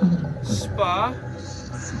have spa,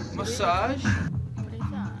 massage. What is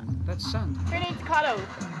that? That's sand. Who needs cuddle?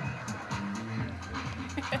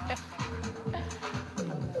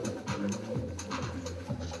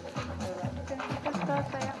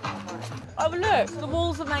 Oh look, the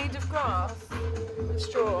walls are made of grass and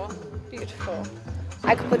straw. Beautiful.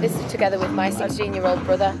 I could put this together with my 16-year-old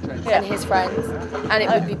brother and his friends, and it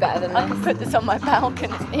would be better than this. I could put this on my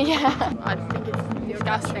balcony. Yeah. I think it's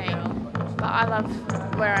disgusting, but I love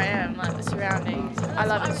where I am, like the surroundings. I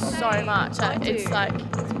love it so much. It's like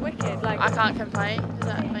it's wicked. Like I can't complain. Does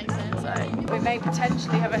that make sense? Like, we may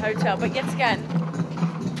potentially have a hotel, but yet again,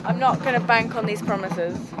 I'm not going to bank on these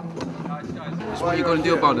promises. That's what you're going to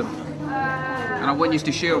do about them, and I want you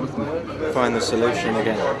to share with them. Find the solution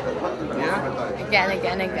again. Yeah. Again,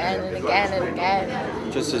 again, again, and again, and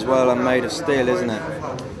again. Just as well, I'm made of steel, isn't it?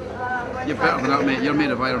 You're better than that, mate. You're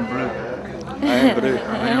made of iron brew. Iron brew.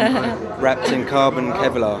 Wrapped in carbon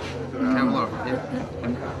Kevlar. Kevlar,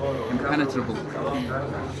 yeah. Impenetrable.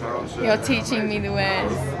 You're teaching me the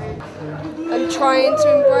ways. I'm trying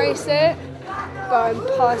to embrace it, but I'm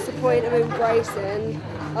past the point of embracing.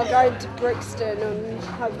 I'll go to Brixton and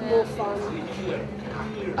have more fun.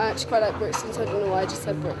 I actually quite like Brixton, so I don't know why I just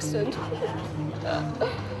said Brixton.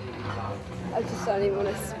 I just don't even want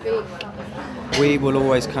to speak. We will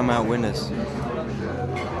always come out winners.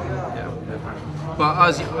 But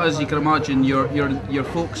as you can imagine, your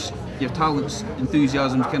folks, your talents,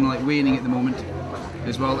 enthusiasm is kind of like waning at the moment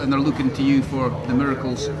as well, and they're looking to you for the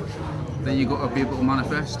miracles that you got to be able to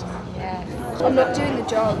manifest. Yeah. I'm not doing the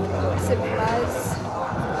job. Simple as.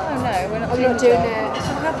 Oh no, we're not. I'm not doing it. It's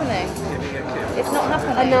not happening. It's not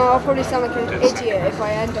happening. I know I'll probably sound like an idiot if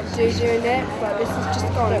I end up doing it, but this has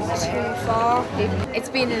just gone too far. It's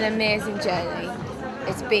been an amazing journey.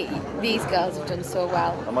 It's been, these girls have done so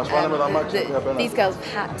well. These girls have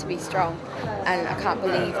had to be strong, and I can't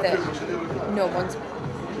believe that no one's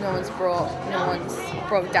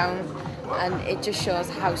broke down, and it just shows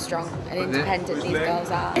how strong and independent these girls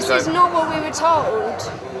are. This is not what we were told.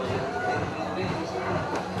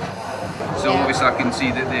 So obviously I can see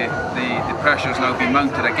that the pressure's now been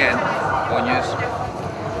mounted again on you.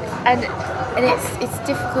 And it's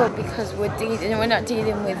difficult because we're not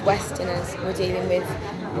dealing with Westerners, we're dealing with.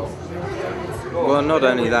 Well, not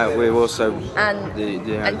only that, we're also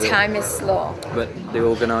and time is slow. But the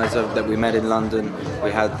organizer that we met in London, we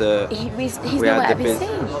had the. He's nowhere to be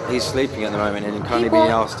seen. He's sleeping at the moment, and he can't even be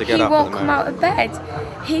asked to get up at the moment. He won't come out of bed.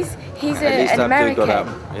 He's an American. Got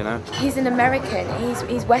up, you know. He's an American.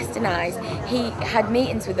 He's westernized. He had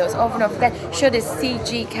meetings with us over and over again. Showed us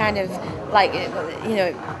CG kind of like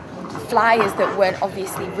flyers that weren't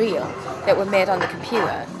obviously real, that were made on the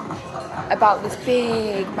computer, about this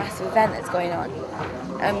big massive event that's going on.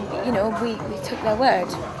 We took their word.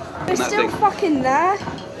 They're still fucking there.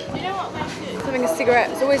 you know what makes it? Having a cigarette.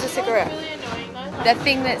 It's always a cigarette. The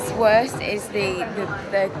thing that's worse is the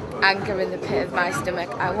anger in the pit of my stomach.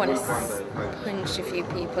 I want to punch a few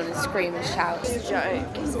people and scream and shout. It's a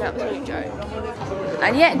joke. It's an absolute joke.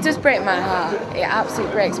 And yet it does break my heart. It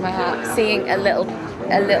absolutely breaks my heart seeing a little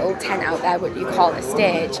tent out there, what you call a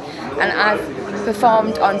stage. And I've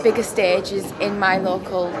performed on bigger stages in my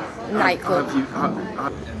local nightclub.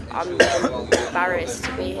 I'm embarrassed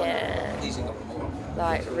to be here.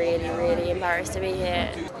 Like really, really embarrassed to be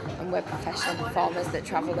here. And we're professional performers that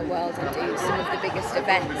travel the world and do some of the biggest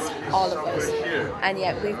events, all of us. And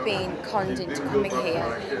yet we've been conned into coming here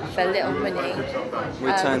for little money.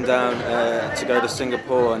 We turned down to go to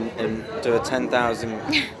Singapore and do a 10,000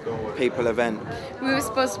 people event. We were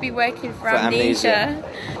supposed to be working for Amnesia.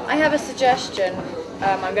 I have a suggestion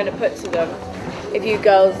I'm going to put to them. If you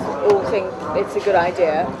girls all think it's a good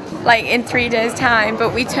idea. Like in 3 days' time,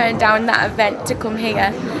 but we turned down that event to come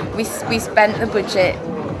here. We spent the budget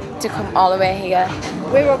to come all the way here.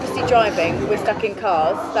 We're obviously driving, we're stuck in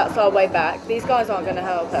cars, that's our way back. These guys aren't going to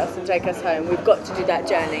help us and take us home. We've got to do that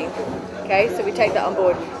journey. Okay, so we take that on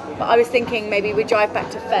board. But I was thinking maybe we drive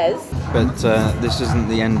back to Fez. But this isn't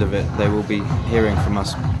the end of it. They will be hearing from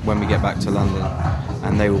us when we get back to London,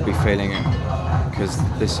 and they will be feeling it, because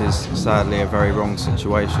this is sadly a very wrong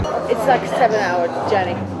situation. It's like a 7-hour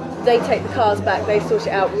journey. They take the cars back, they sort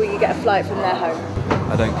it out, we get a flight from their home.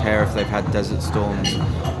 I don't care if they've had desert storms,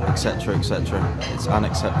 etc., etc. It's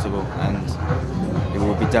unacceptable, and it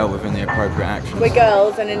will be dealt with in the appropriate action. We're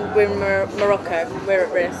girls, and we're in Morocco. We're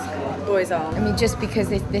at risk. Boys aren't. I mean, just because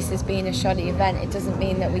this has been a shoddy event, it doesn't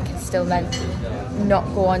mean that we can still then not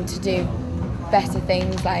go on to do better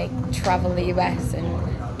things like travel the US and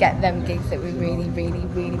get them gigs that we really, really,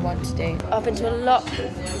 really want to do. I've been to a lot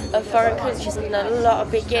of foreign countries and done a lot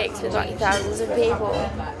of big gigs with like thousands of people,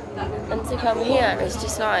 and to come here it's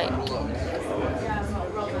just like,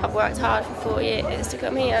 I've worked hard for 4 years to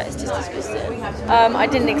come here, it's just disgusting. I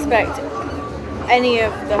didn't expect any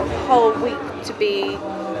of the whole week to be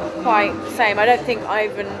quite the same. I don't think I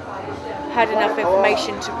even had enough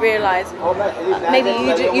information to realise, maybe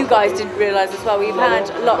you guys didn't realise as well, we've had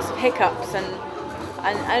lots of hiccups, and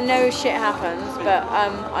And I know shit happens, but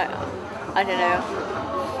I don't know.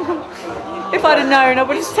 If I'd have known, I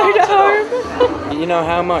would have stayed at home. You know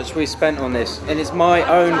how much we spent on this, and it's my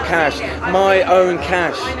own cash. My own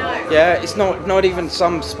cash. Yeah, it's not even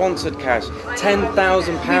some sponsored cash.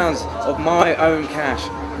 £10,000 of my own cash.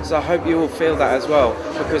 So I hope you all feel that as well,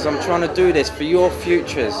 because I'm trying to do this for your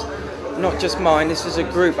futures, not just mine. This is a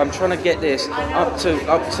group. I'm trying to get this up to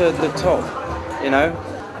the top. You know.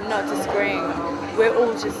 I'm not disagreeing. We're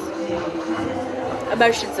all just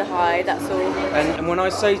emotions are high. That's all. And when I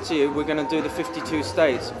say to you, we're going to do the 52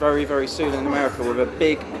 states very, very soon in America with a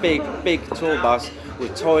big tour bus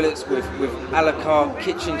with toilets, with a la carte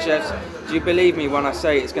kitchen chefs. Do you believe me when I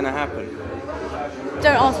say it's going to happen?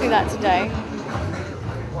 Don't ask me that today.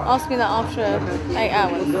 Ask me that after 8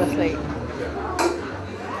 hours of sleep.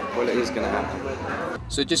 Well, it is going to happen.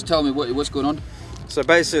 So just tell me what's going on. So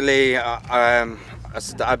basically, I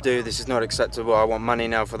said to Abdu, this is not acceptable. I want money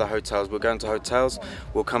now for the hotels. We're going to hotels.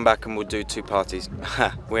 We'll come back and we'll do 2 parties.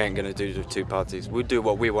 We ain't going to do 2 parties. We'll do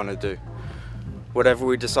what we want to do. Whatever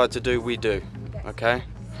we decide to do, we do. Okay?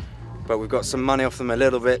 But we've got some money off them a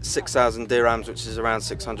little bit, 6,000 dirhams, which is around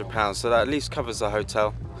 £600. So that at least covers the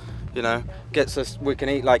hotel. You know, gets us. We can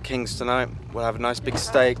eat like kings tonight. We'll have nice big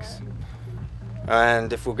steaks.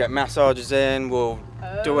 And if we'll get massages in, we'll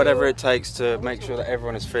do whatever it takes to make sure that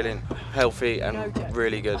everyone is feeling healthy and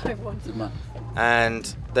really good.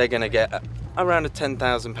 And they're going to get around a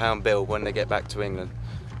 £10,000 bill when they get back to England.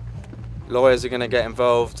 Lawyers are going to get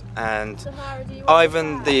involved, and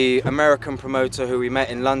Ivan, the American promoter who we met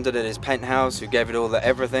in London at his penthouse, who gave it all the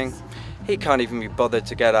everything, he can't even be bothered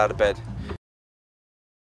to get out of bed.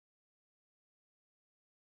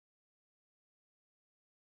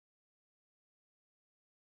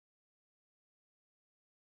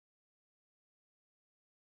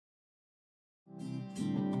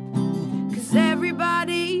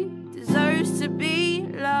 Everybody deserves to be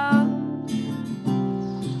loved,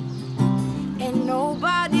 and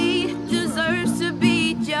nobody deserves to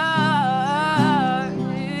be judged.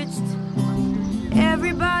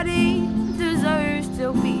 Everybody deserves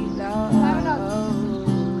to be loved,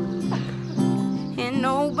 and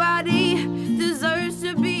nobody deserves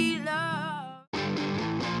to be loved.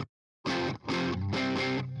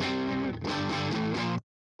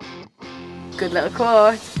 Good little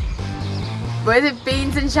quote. What is it?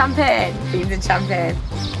 Beans and champagne? Beans and champagne.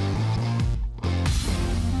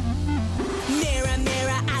 Mirror,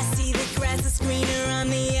 mirror, I see the grass is greener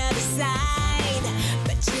on the other side,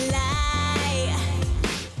 but you lie.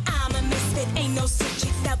 I'm a misfit, ain't no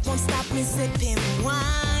subject that won't stop me sipping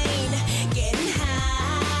wine, getting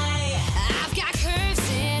high. I've got curves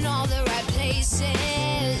in all the right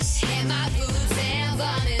places, and my boobs and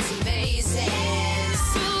bum is amazing.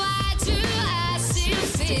 So why do I still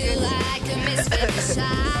feel like a misfit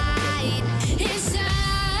beside? Inside,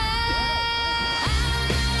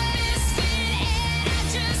 I'm a misfit and I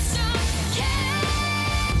just don't care.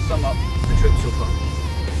 Sum up the trip so far.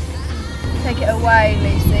 Take it away,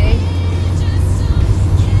 Lucy.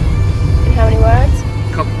 In how many words?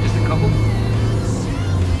 Just a couple.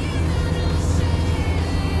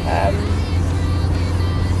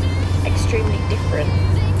 Extremely different.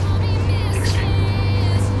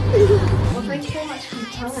 Well, thank you so much for your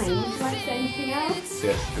time. Would you like to say anything else?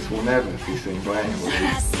 Yes, this will never be seen by anyone.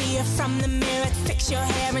 I see you from the mirror, fix your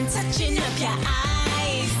hair and touching up your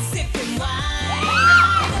eyes, sipping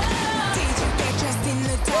wine. Did you get dressed in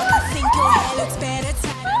the dark? I think your hair looks better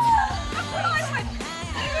tied up.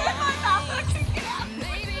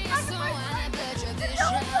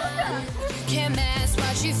 You can't mask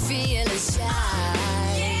what you feel inside.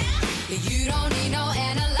 You don't need no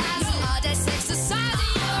analyzer. All that sex aside,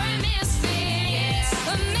 you're a misfit.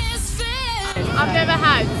 A misfit. I've never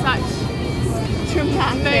had such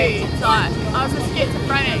moods. Like, I was a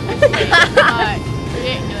schizophrenic. Like,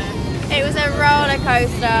 ridiculous. It was a roller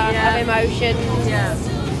coaster of emotions. Yeah,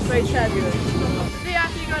 very turbulent.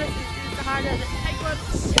 VIP Goddesses is the hard desert. Take one.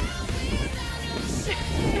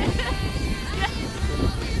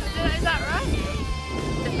 Is that right?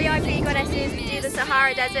 The VIP Goddesses do the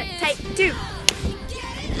Sahara Desert. Take 2.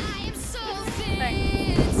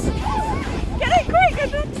 Get it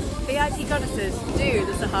quick! VIP Goddesses do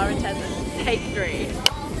the Sahara Desert. Take 3.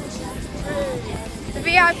 The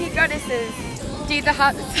VIP Goddesses do the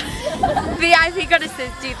VIP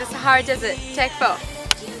Goddesses do the Sahara Desert. Take 4.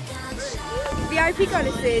 VIP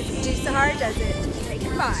Goddesses do Sahara Desert. Take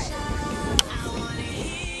 5.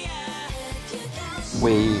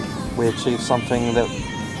 We achieved something that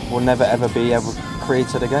will never ever be ever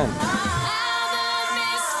created again.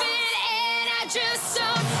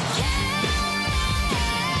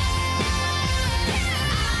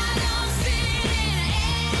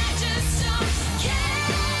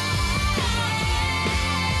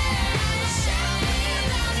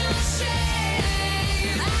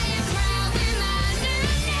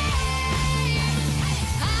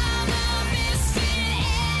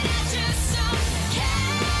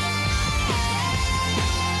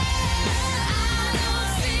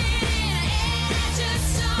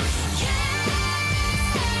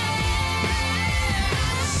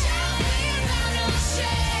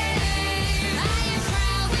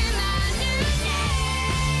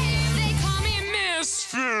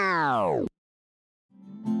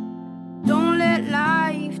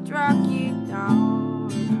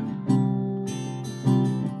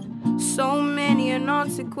 so many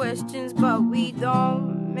unanswered questions, but we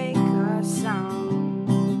don't make a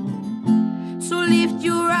sound. So lift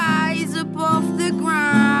your eyes up off the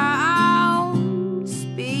ground.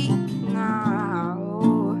 Speak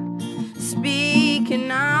now. Speak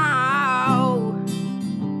now.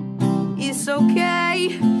 It's okay,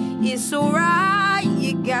 it's alright.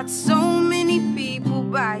 You got so many people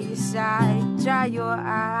by your side. Dry your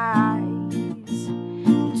eyes.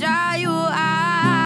 Dry your eyes.